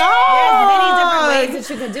a dog. There's many different ways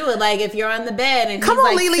that you can do it. Like if you're on the bed and Come he's,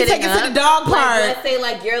 on, like, Lily, sitting take it to up, the dog like, part. Let's say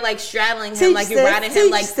like you're like straddling him, Teach, like you're sis. riding him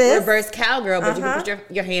Teach, like sis. reverse cowgirl, but you can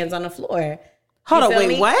put your hands on the floor. Hold You on, feel wait,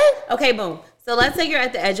 me? what? Okay, boom. So let's say you're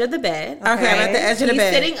at the edge of the bed. Okay, I'm at the edge of the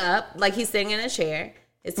bed. He's sitting up, like he's sitting in a chair.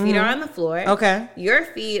 His feet are on the floor. Okay. Your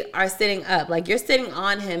feet are sitting up. Like you're sitting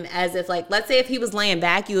on him as if like, let's say if he was laying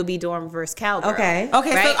back, you would be doing reverse cowgirl. Okay.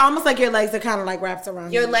 Okay, Right? so almost like your legs are kind of like wrapped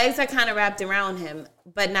around Your him. legs are kind of wrapped around him,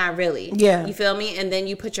 but not really. Yeah. You feel me? And then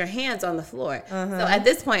you put your hands on the floor. So at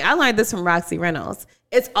this point, I learned this from Roxy Reynolds.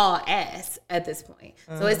 It's all ass at this point.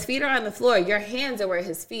 So his feet are on the floor. Your hands are where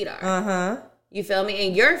his feet are. You feel me?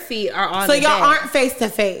 And your feet are on So the y'all bed. aren't face to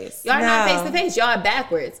face. Y'all are not No. face to face. Y'all are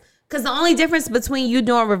backwards. Because the only difference between you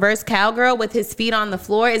doing reverse cowgirl with his feet on the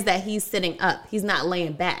floor is that he's sitting up. He's not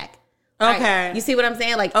laying back. Okay. Right? You see what I'm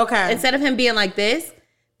saying? Like, Okay. instead of him being like this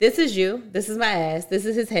is you. This is my ass. This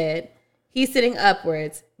is his head. He's sitting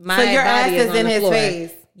upwards. My So your body ass is on in the his floor.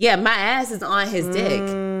 face. Yeah, my ass is on his dick.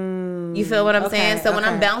 You feel what I'm Okay, saying? So when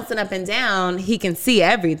I'm okay. bouncing up and down, he can see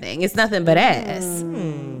everything. It's nothing but ass.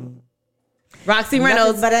 Roxy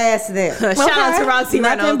Reynolds. Nothing but ass there. Shout out to Roxy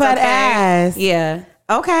Nothing Reynolds. but okay? ass. Yeah.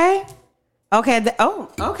 Okay. Okay.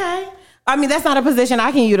 Okay. I mean, that's not a position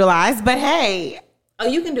I can utilize, but hey. Oh,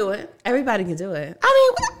 you can do it. Everybody can do it.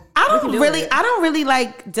 I mean, I don't really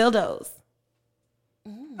like dildos.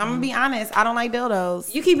 I'm gonna be honest. I don't like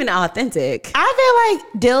dildos. You keeping it authentic. I feel like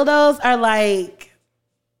dildos are like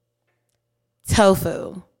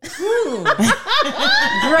tofu. Great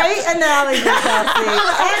analogy, Chelsea.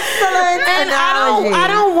 Excellent analogy. I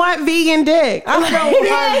don't want vegan dick. I don't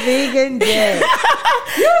want vegan dick.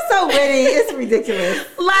 You're so witty. It's ridiculous.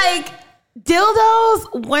 Like dildos,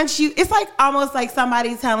 it's like almost like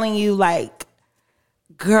somebody telling you like,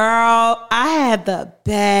 girl, I had the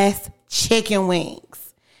best chicken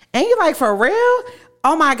wings. And you're like, for real?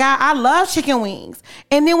 Oh my God, I love chicken wings.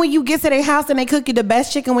 And then when you get to their house and they cook you the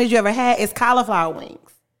best chicken wings you ever had, it's cauliflower wings.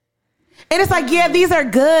 And it's like, yeah, these are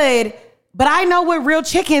good, but I know what real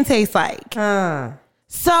chicken tastes like.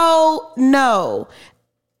 So no.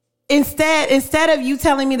 Instead of you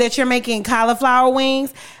telling me that you're making cauliflower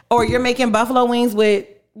wings or you're making buffalo wings with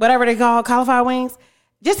whatever they call cauliflower wings,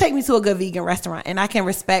 just take me to a good vegan restaurant and I can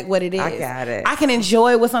respect what it is. I got it. I can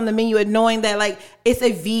enjoy what's on the menu and knowing that like it's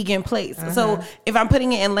a vegan place. So if I'm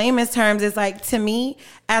putting it in layman's terms, it's like, to me,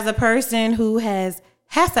 as a person who has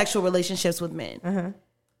sexual relationships with men,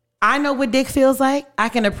 I know what dick feels like. I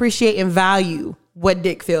can appreciate and value what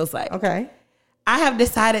dick feels like. Okay. I have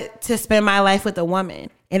decided to spend my life with a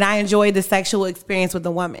woman and I enjoy the sexual experience with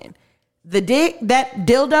a woman. The dick, that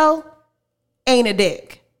dildo ain't a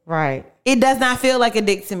dick. Right. It does not feel like a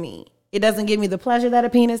dick to me. It doesn't give me the pleasure that a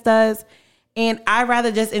penis does. And I'd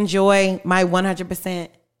rather just enjoy my 100%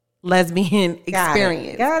 lesbian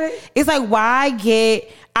experience. Got it. It's like,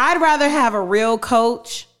 I'd rather have a real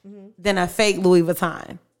Coach than a fake Louis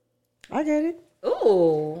Vuitton. I get it.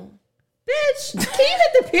 Ooh. Bitch, can you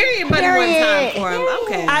hit the period button one time for him?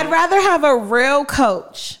 Okay. I'd rather have a real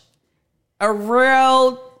Coach, a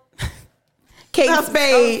real Kate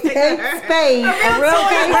Spade, a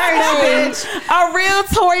real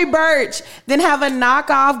Tory Burch, than have a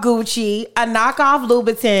knockoff Gucci, a knockoff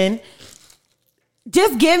Louboutin.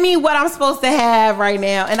 Just give me what I'm supposed to have right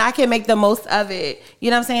now, and I can make the most of it.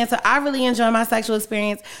 You know what I'm saying? So I really enjoy my sexual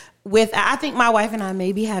experience I think my wife and I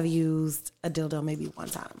maybe have used a dildo maybe one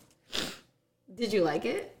time. Did you like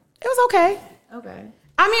it? It was okay. Okay.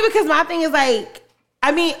 I mean, because my thing is like,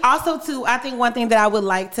 also too, I think one thing that I would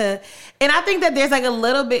like to, and I think that there's like a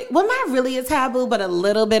little bit, well, not really a taboo, but a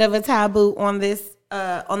little bit of a taboo on this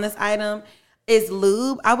item is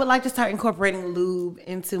lube. I would like to start incorporating lube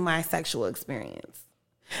into my sexual experience.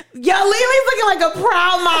 Yo, Lily's looking like a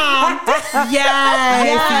proud mom.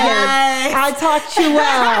 Yes. I taught you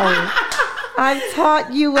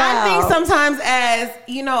well. I think sometimes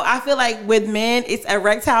I feel like with men, it's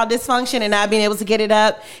erectile dysfunction and not being able to get it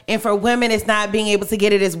up. And for women, it's not being able to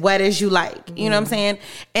get it as wet as you like. You know what I'm saying?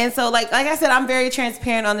 And so like I said, I'm very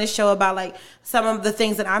transparent on this show about like some of the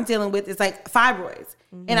things that I'm dealing with. It's like fibroids.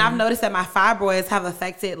 And I've noticed that my fibroids have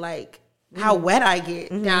affected like how wet I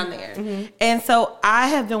get down there. And so I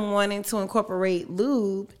have been wanting to incorporate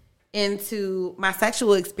lube into my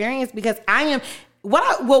sexual experience because I am...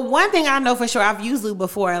 one thing I know for sure, I've used lube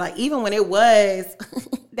before, like even when it was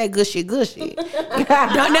that gushy. don't get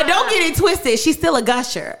it twisted. She's still a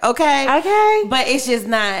gusher, okay? Okay. But it's just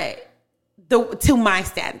not to my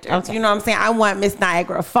standards. Okay. You know what I'm saying? I want Miss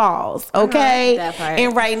Niagara Falls, okay? That part.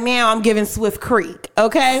 And right now I'm giving Swift Creek,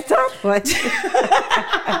 okay? Stop it.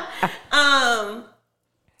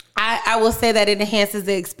 I will say that it enhances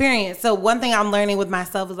the experience. So one thing I'm learning with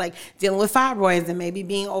myself is like dealing with fibroids and maybe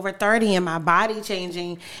being over 30 and my body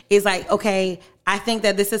changing is like, okay, I think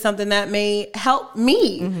that this is something that may help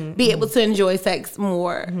me be able to enjoy sex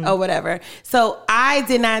more or whatever. So I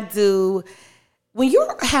did not when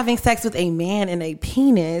you're having sex with a man and a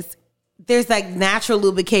penis, there's like natural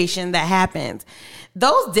lubrication that happens.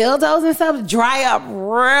 Those dildos and stuff dry up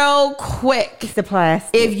real quick. It's the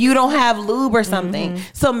plastic. If you don't have lube or something.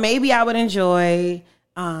 So maybe I would enjoy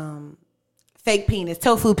fake penis,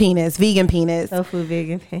 tofu penis, vegan penis. Tofu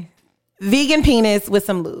vegan penis. Vegan penis with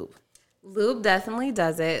some lube. Lube definitely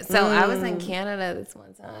does it. So I was in Canada this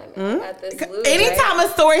one time. And I got this lube. Anytime a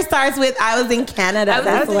story starts with I was in Canada,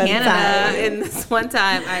 I was in Canada in this one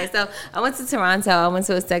time. All right, so I went to Toronto. I went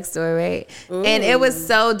to a sex store, right? And it was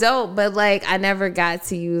so dope, but like I never got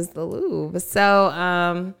to use the lube.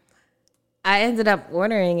 So I ended up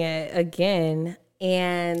ordering it again,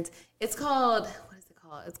 and it's called.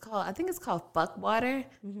 I think it's called Fuck Water,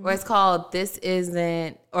 or it's called This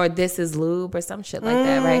Isn't, or This Is Lube, or some shit like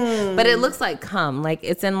that, right? But it looks like cum, like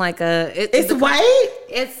it's in like it's white.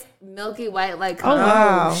 milky white like Oh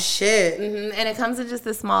wow, shit. And it comes in just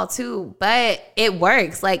a small tube, but it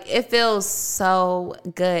works. Like it feels so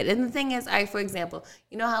good. And the thing is, for example,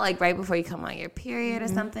 you know how like right before you come on your period or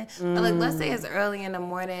something, or like let's say it's early in the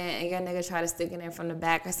morning and your nigga try to stick it in from the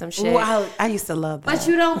back or some shit. Ooh, I used to love that. But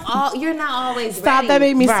you're not always Stop. ready. That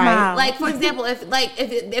made me smile. Like for example,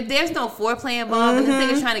 if there's no foreplay involved and this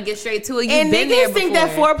nigga's trying to get straight to it, you've been niggas there before. think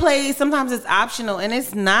that foreplay sometimes is optional, and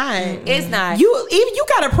it's not. It's not. You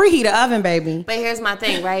gotta preheat the oven, baby. But here's my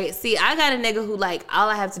thing, right? See, I got a nigga who like all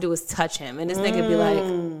I have to do is touch him, and this nigga be like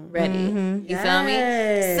ready. You feel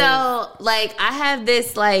me? So like I have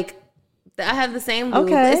this like. I have the same lube.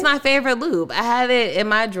 Okay. It's my favorite lube. I have it in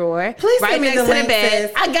my drawer. Please right send me next the to link, the bed.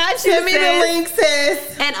 sis. I got you. Send me the link,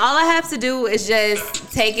 sis. And all I have to do is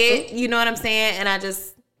just take it, you know what I'm saying? And I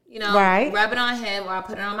just, rub it on him or I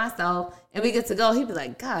put it on myself and we get to go. He be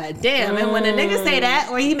like, God damn. And when a nigga say that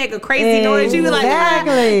or he make a crazy noise, you be like,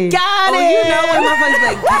 exactly. Got it. You know when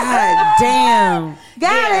motherfuckers like, God damn.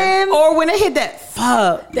 Got him. Or when it hit that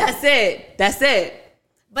fuck. That's it.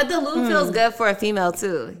 But the lube feels good for a female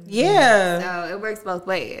too. Yeah. So it works both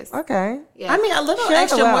ways. Okay. Yeah. I mean, a little Share the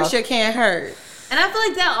extra wealth. moisture can't hurt. And I feel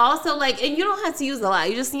like that also like, and you don't have to use a lot.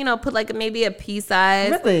 You just, put like maybe a pea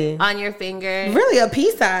size Really? on your finger. Really, a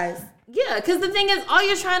pea size. Yeah, because the thing is, all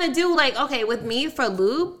you're trying to do, like, okay, with me for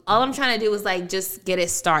lube, all I'm trying to do is like just get it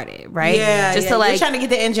started, right? Yeah. Just to like you're trying to get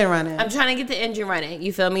the engine running. I'm trying to get the engine running.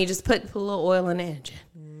 You feel me? Just put a little oil in the engine,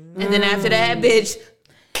 and then after that, bitch,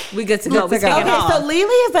 we good to go. We taking off. So Lily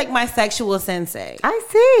is like my sexual sensei. I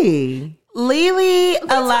see. Lily, We talked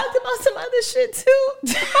about some other shit too.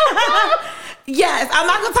 Yes, I'm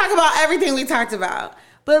not gonna talk about everything we talked about,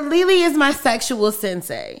 but Lily is my sexual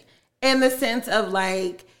sensei in the sense of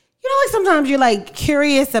like, like sometimes you're like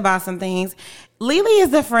curious about some things. Lily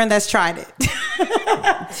is the friend that's tried it.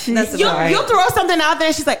 You'll throw something out there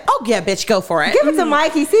and she's like, oh yeah, bitch, go for it. Give it to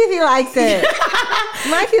Mikey. See if he likes it.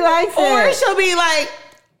 Mikey likes it. Or she'll be like,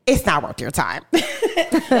 it's not worth your time.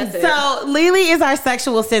 So Lily is our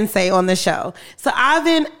sexual sensei on the show. So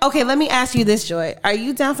okay, let me ask you this, Joy. Are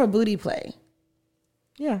you down for booty play?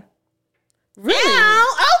 Yeah. Really? Yeah,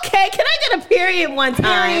 okay. Can I get a period one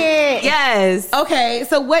time? Period. Yes. Okay,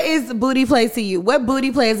 so what is booty play to you? What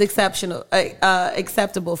booty play is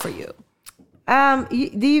acceptable for you?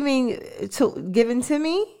 Do you mean given to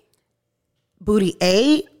me? Booty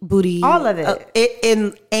aid? Booty? All of it.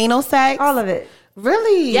 In anal sex? All of it.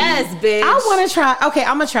 Really? Yes, bitch. I want to try. Okay,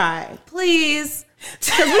 I'm going to try. Please.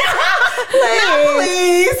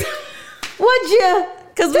 Please. Would you?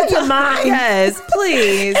 Because we your mind. Yes,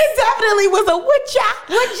 please. It definitely was a would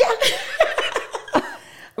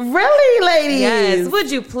ya? Really, ladies? Yes,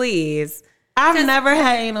 would you please? I've never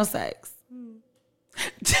had anal sex.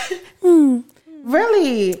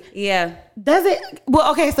 Really? Yeah. Does it?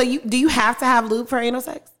 Well, okay, so do you have to have lube for anal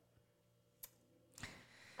sex?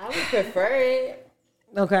 I would prefer it.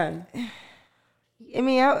 Okay. I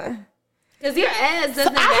mean, because your ass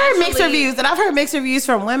doesn't. I've heard mixed reviews, and I've heard mixed reviews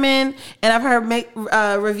from women, and I've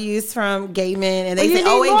heard reviews from gay men, and they say,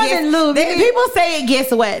 "Oh, it gets lube." People say it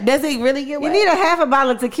gets wet. Does it really get wet? You need a half a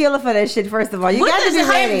bottle of tequila for that shit. First of all, you got to be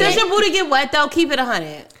ready. Does your booty get wet though? Keep it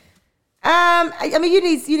 100. I mean, you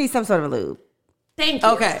need some sort of a lube. Thank you.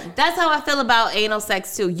 Okay. That's how I feel about anal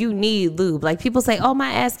sex too. You need lube. Like people say, oh,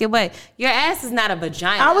 my ass get wet. Your ass is not a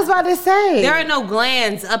vagina. I was about to say. There are no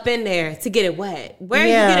glands up in there to get it wet. Where are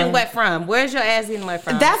you getting wet from? Where's your ass getting wet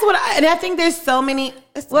from? That's what and I think there's so many.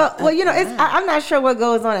 Well, I'm not sure what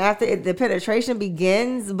goes on after the penetration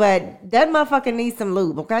begins, but that motherfucker needs some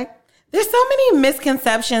lube, okay? There's so many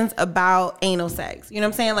misconceptions about anal sex. You know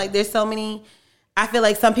what I'm saying? Like there's so many. I feel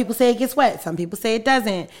like some people say it gets wet. Some people say it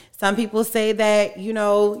doesn't. Some people say that, you're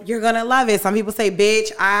going to love it. Some people say,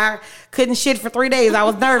 bitch, I couldn't shit for 3 days. I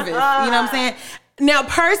was nervous. You know what I'm saying? Now,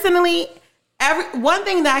 personally, one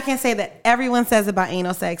thing that I can say that everyone says about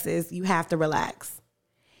anal sex is you have to relax.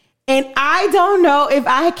 And I don't know if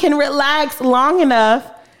I can relax long enough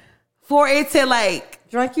for it to like...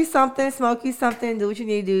 Drink you something, smoke you something, do what you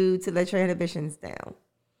need to do to let your inhibitions down.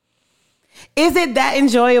 Is it that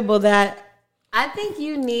enjoyable that... I think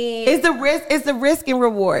you need... It's the risk and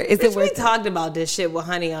reward. We talked about this shit with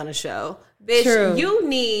Honey on the show. Bitch, True. You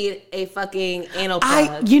need a fucking anal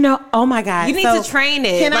plug. Oh my God. You need to train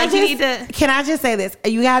it. Can I just say this?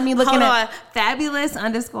 You got me looking at... Fabulous_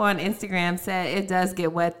 on Instagram said it does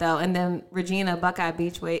get wet though. And then Regina Buckeye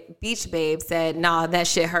Beach Babe said, nah, that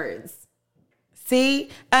shit hurts. See,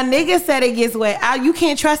 a nigga said it gets wet. You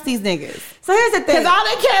can't trust these niggas. So here's the thing. Because all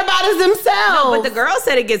they care about is themselves. No, but the girl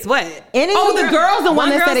said it gets wet. The girl's the one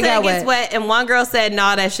that said it got wet. And one girl said,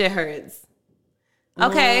 nah, that shit hurts.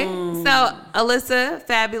 Okay, so Alyssa,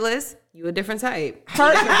 fabulous. You a different type.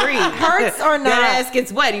 Hurts or not? That ass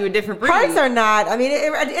gets wet. You a different breed. Hurts or not? I mean,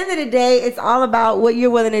 at the end of the day, it's all about what you're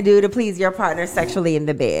willing to do to please your partner sexually in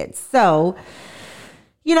the bed. So,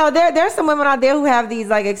 you know, there's some women out there who have these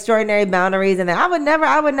like extraordinary boundaries, and I would never.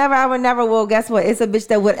 Well, guess what? It's a bitch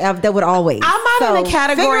that would always. I'm not in the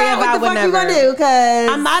category of I would never. You gonna do? Because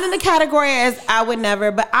I'm not in the category as I would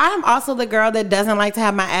never, but I'm also the girl that doesn't like to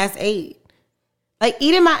have my ass ate. Like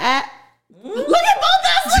eating my ass. Look at both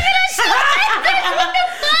us. Look at that shit.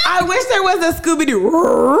 I wish there was a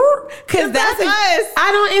Scooby-Doo. Because that's us.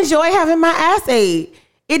 I don't enjoy having my ass ate.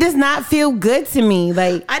 It does not feel good to me.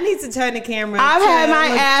 Like I need to turn the camera. I've had my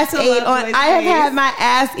ass ate on. I have had my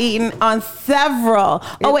ass eaten on several.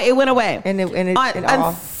 It went away.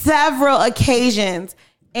 On several occasions,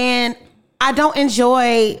 and I don't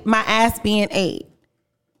enjoy my ass being ate.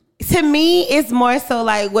 To me, it's more so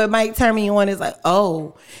like what might turn me on is like,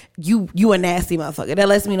 oh, you a nasty motherfucker. That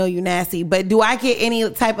lets me know you nasty. But do I get any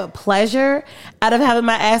type of pleasure out of having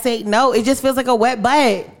my ass ate? No, it just feels like a wet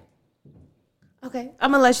butt. Okay,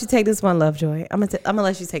 I'm gonna let you take this one, Lovejoy. I'm gonna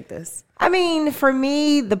let you take this. I mean, for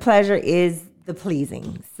me, the pleasure is the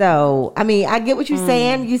pleasing. So, I mean, I get what you're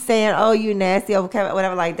saying. You saying, oh, you nasty, okay,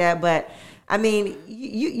 whatever like that. But I mean,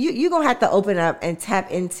 you gonna have to open up and tap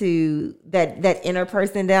into that inner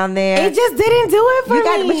person down there. It just didn't do it for me.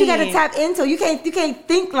 But you got to tap into. You can't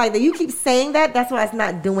think like that. You keep saying that. That's why it's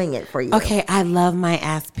not doing it for you. Okay, I love my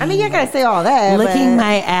ass. I mean, you gotta say all that. Licking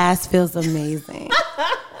my ass feels amazing.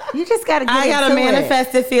 You just gotta. I gotta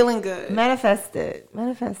manifest it feeling good. Manifest it.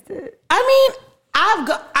 I mean,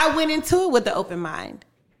 I went into it with the open mind,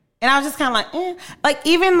 and I was just kind of like, like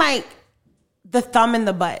even like the thumb in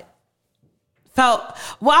the butt.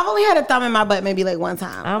 I've only had a thumb in my butt maybe like one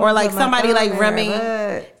time, or like somebody like rimming.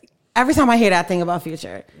 Every time I hear that, I think about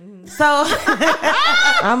Future. So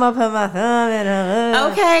I'm gonna put my thumb in her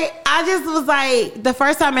butt. Okay, I just was like, the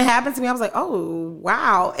first time it happened to me, I was like, oh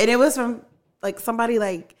wow, and it was from like somebody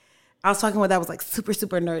like I was talking with that was like super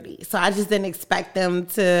super nerdy. So I just didn't expect them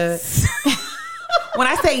to. When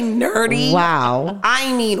I say nerdy, wow,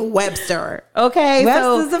 I mean Webster. Okay,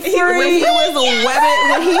 Webster's so a freak. When he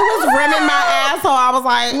was rimming my asshole, I was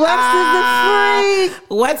like, Webster's a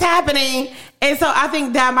freak. What's happening? And so I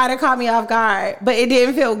think that might have caught me off guard, but it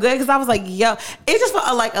didn't feel good because I was like, yo, it just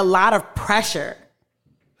felt like a lot of pressure.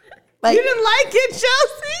 Like, you didn't like it,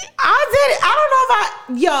 Chelsea? I did. I don't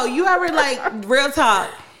know if you ever like real talk.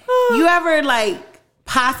 You ever like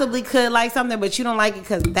possibly could like something, but you don't like it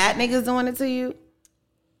because that nigga's doing it to you?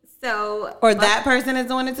 Or that person is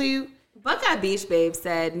doing it to you? Buckeye Beach Babe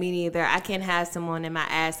said, me neither. I can't have someone in my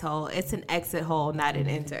asshole. It's an exit hole, not an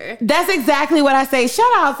enter. That's exactly what I say. Shout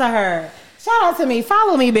out to her. Shout out to me.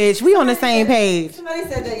 Follow me, bitch. We on the same page. Somebody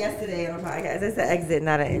said that yesterday on the podcast. It's an exit,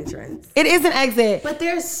 not an entrance. It is an exit. But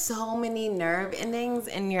there's so many nerve endings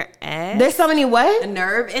in your ass. There's so many what?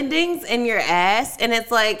 Nerve endings in your ass. And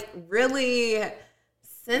it's like really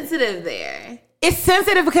sensitive there. It's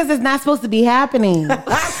sensitive because it's not supposed to be happening. The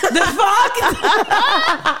fuck?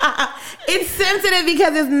 It's sensitive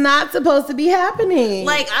because it's not supposed to be happening.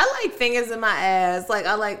 Like, I like fingers in my ass. Like,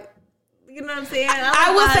 I like, you know what I'm saying?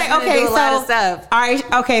 I will say, okay, a lot of stuff. All right,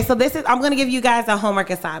 okay, so I'm going to give you guys a homework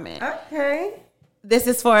assignment. Okay. This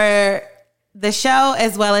is for the show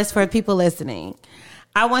as well as for people listening.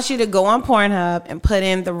 I want you to go on Pornhub and put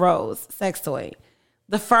in the Rose sex toy.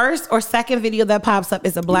 The first or second video that pops up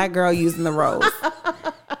is a black girl using the Rose.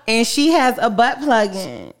 And she has a butt plug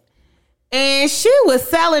in. And she was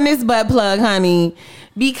selling this butt plug, honey.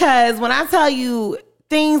 Because when I tell you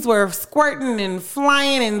things were squirting and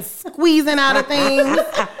flying and squeezing out of things,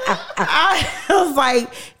 I was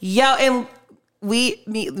like, yo, and me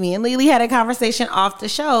and Lily had a conversation off the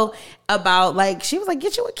show about like, she was like,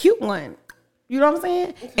 get you a cute one. You know what I'm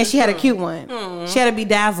saying? And she had a cute one. She had a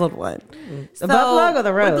bedazzled one. The butt plug or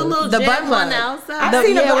the Rose? With the little gem on the outside. I've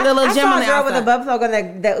seen with the little gem on the I saw a girl outside. with a butt plug on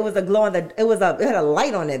that it was a glow on it had a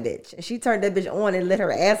light on that bitch. And she turned that bitch on and lit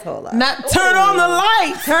her asshole up. Not turn on the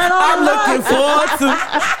light. Turn on I'm the light. looking forward to.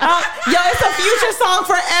 Yo, it's a Future song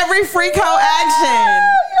for every Freako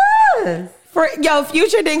action. Yes.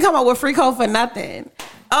 Future didn't come up with Freako for nothing.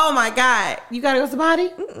 Oh my God. You gotta go to the potty?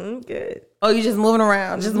 Good. Oh, you just moving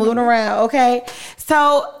around. Moving around. Okay.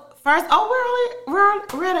 So first,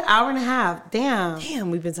 we're at an hour and a half. Damn,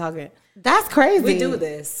 we've been talking. That's crazy. We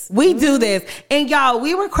do this. And y'all,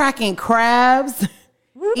 we were cracking crabs,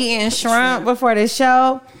 eating shrimp before the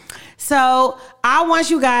show. So I want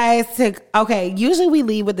you guys to, usually we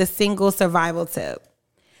lead with a single survival tip.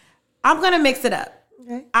 I'm going to mix it up.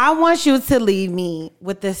 Okay. I want you to leave me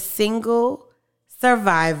with a single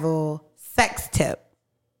survival sex tip.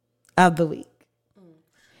 of the week.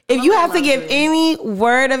 If you have to give any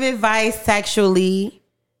word of advice sexually,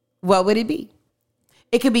 what would it be?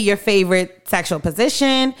 It could be your favorite sexual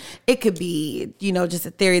position. It could be, just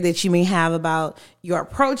a theory that you may have about your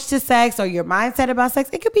approach to sex or your mindset about sex.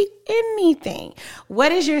 It could be anything.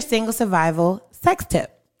 What is your single survival sex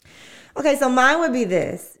tip? Okay, so mine would be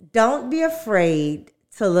this. Don't be afraid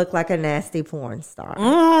to look like a nasty porn star.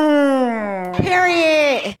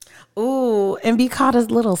 Period. Ooh, and be called a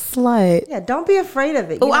little slut. Yeah, don't be afraid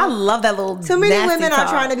of it. Oh, I love that little Too many nasty women talk. are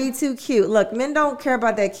trying to be too cute. Look, men don't care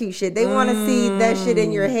about that cute shit. They want to see that shit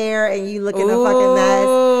in your hair and you looking a fucking mess.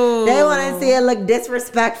 They want to see it look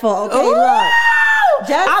disrespectful. Okay, look.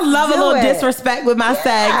 I love a little disrespect with my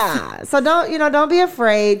sex. So don't be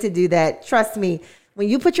afraid to do that. Trust me. When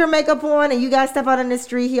you put your makeup on and you guys step out on the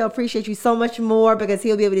street, he'll appreciate you so much more because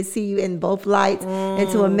he'll be able to see you in both lights and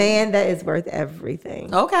to a man that is worth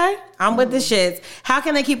everything. Okay. I'm with the shits. How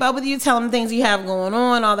can they keep up with you? Tell them things you have going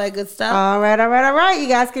on, all that good stuff. All right. You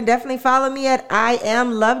guys can definitely follow me at I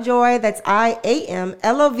Am Lovejoy. That's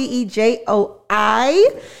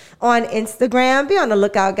IAMLOVEJOI. On Instagram. Be on the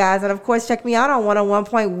lookout, guys. And of course, check me out on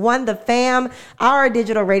 101.1 The Fam,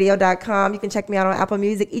 ourdigitalradio.com. You can check me out on Apple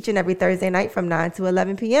Music each and every Thursday night from 9 to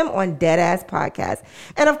 11 p.m. on Deadass Podcast.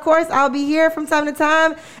 And of course, I'll be here from time to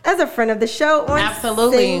time as a friend of the show on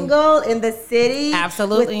Single in the City.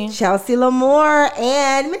 Absolutely. With Chelsea Lamore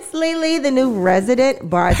and Miss Lily, the new resident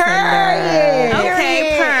bartender.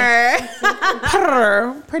 Okay,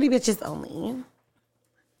 purr. Pretty bitches only.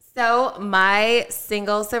 So my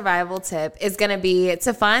single survival tip is going to be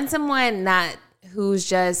to find someone not who's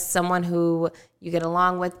just someone who you get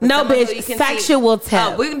along with. No, bitch, sexual tip.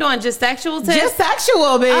 Oh, we're doing just sexual tips? Just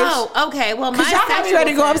sexual, bitch. Oh, okay. Well, my y'all got me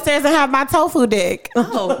ready to go upstairs and have my tofu dick.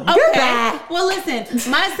 Oh, okay. Well, listen,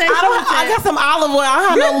 my sexual tip. I got some olive oil. I don't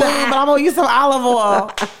have no lube, but I'm going to use some olive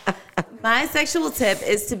oil. My sexual tip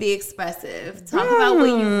is to be expressive. Talk about what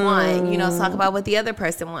you want. Talk about what the other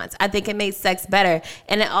person wants. I think it makes sex better.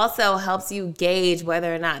 And it also helps you gauge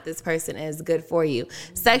whether or not this person is good for you.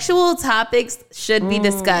 Sexual topics should be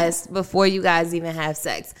discussed before you guys even have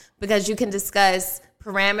sex. Because you can discuss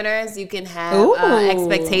parameters. You can have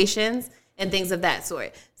expectations and things of that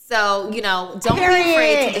sort. So, don't be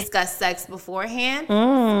afraid to discuss sex beforehand.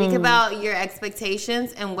 Speak about your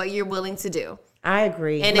expectations and what you're willing to do. I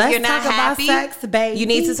agree. And if you're not happy, you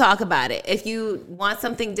need to talk about it. If you want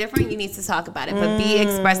something different, you need to talk about it. But be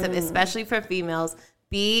expressive, especially for females.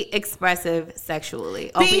 Be expressive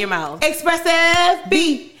sexually. Open your mouth. Expressive.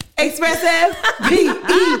 Be expressive.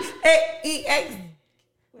 B-E-A-E-X.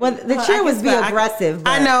 Well, the cheer was be aggressive.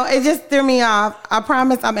 I know. It just threw me off. I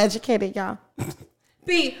promise I'm educated, y'all.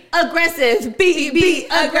 Be aggressive. Be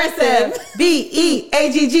aggressive.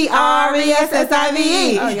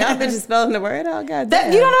 B-E-A-G-G-R-E-S-S-I-V-E. Oh, y'all bitches spelling the word out. God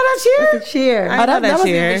damn. You don't know that cheer? It's a cheer. Oh, that was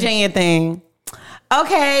a Virginia thing.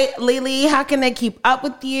 Okay, Lily, how can they keep up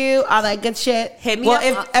with you? All that good shit. Hit me up.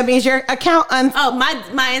 Is your account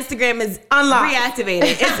my Instagram is unlocked.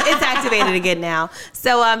 Reactivated. It's activated again now.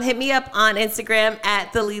 So hit me up on Instagram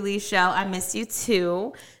at The Lily Show. I miss you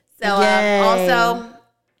too. So also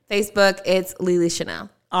Facebook, it's Lily Chanel.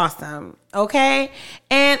 Awesome. Okay.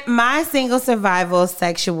 And my single survival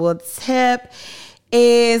sexual tip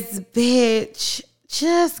is, bitch,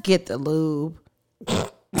 just get the lube.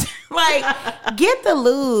 Get the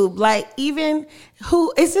lube.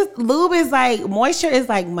 It's just lube is like, moisture is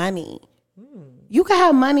like money. You can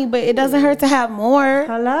have money, but it doesn't hurt to have more.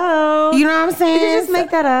 Hello. You know what I'm saying? Did you just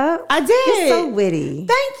make that up? I did. You're so witty.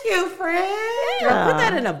 Thank you, friend. Girl, put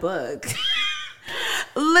that in a book.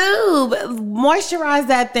 Lube, moisturize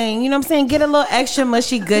that thing. You know what I'm saying? Get a little extra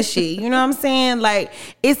mushy gushy. You know what I'm saying?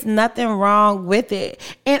 It's nothing wrong with it.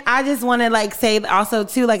 And I just want to say also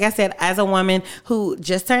too, like I said, as a woman who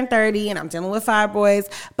just turned 30 and I'm dealing with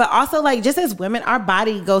fibroids, but also just as women, our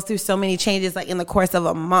body goes through so many changes in the course of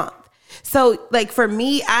a month. So for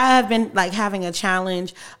me, I have been having a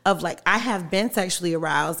challenge of I have been sexually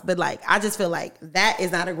aroused, but I just feel that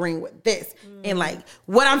is not agreeing with this. And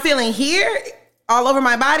what I'm feeling here all over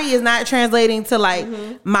my body is not translating to what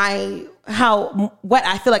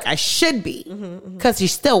I feel like I should be, because you're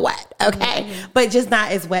still wet, okay? But just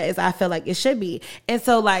not as wet as I feel like it should be. And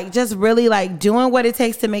so just really doing what it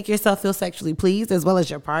takes to make yourself feel sexually pleased as well as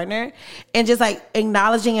your partner, and just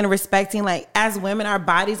acknowledging and respecting as women, our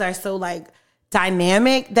bodies are so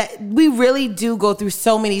dynamic that we really do go through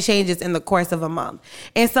so many changes in the course of a month.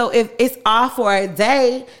 And so if it's off for a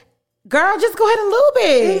day, girl, just go ahead and lube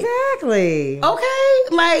it. Exactly.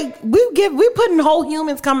 Okay? We putting whole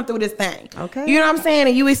humans coming through this thing. Okay. You know what I'm saying?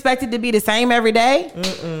 And you expect it to be the same every day?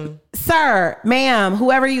 Sir, ma'am,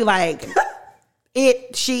 whoever you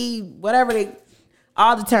it, she, whatever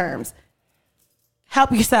all the terms.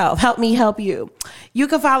 Help yourself. Help me help you. You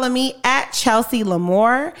can follow me at Chelsea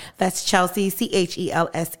Lamore. That's Chelsea,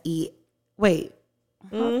 CHELSE. Wait.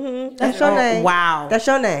 Mm-hmm. That's your name. Wow. That's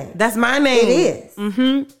your name. That's my name. It is.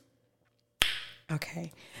 Mm-hmm.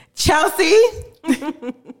 Okay. Chelsea,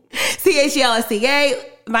 CHELSEA.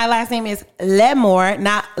 My last name is Lemore,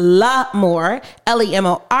 not Lamore,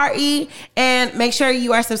 LEMORE. And make sure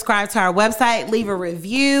you are subscribed to our website. Leave a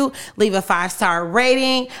review, leave a 5-star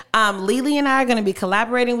rating. Lily and I are going to be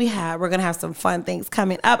collaborating. We're going to have some fun things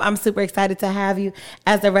coming up. I'm super excited to have you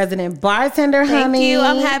as the resident bartender, honey. Thank you.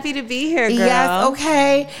 I'm happy to be here, girl. Yes,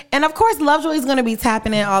 okay. And of course, Lovejoy is going to be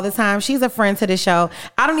tapping in all the time. She's a friend to the show.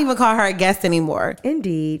 I don't even call her a guest anymore.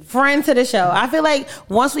 Indeed. Friend to the show. I feel like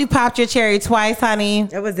once we popped your cherry twice, honey.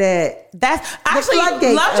 That was it. That's actually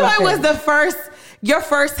Lovejoy was your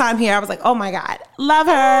first time here. I was like, oh my God, love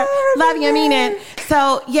her, love you, I mean it.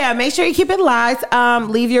 So yeah, make sure you keep it locked.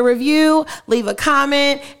 Leave your review, leave a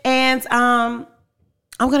comment, and I'm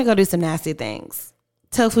gonna go do some nasty things.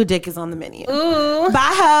 Tofu dick is on the menu. Ooh.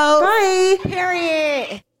 Bye, ho. Bye.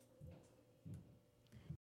 Period.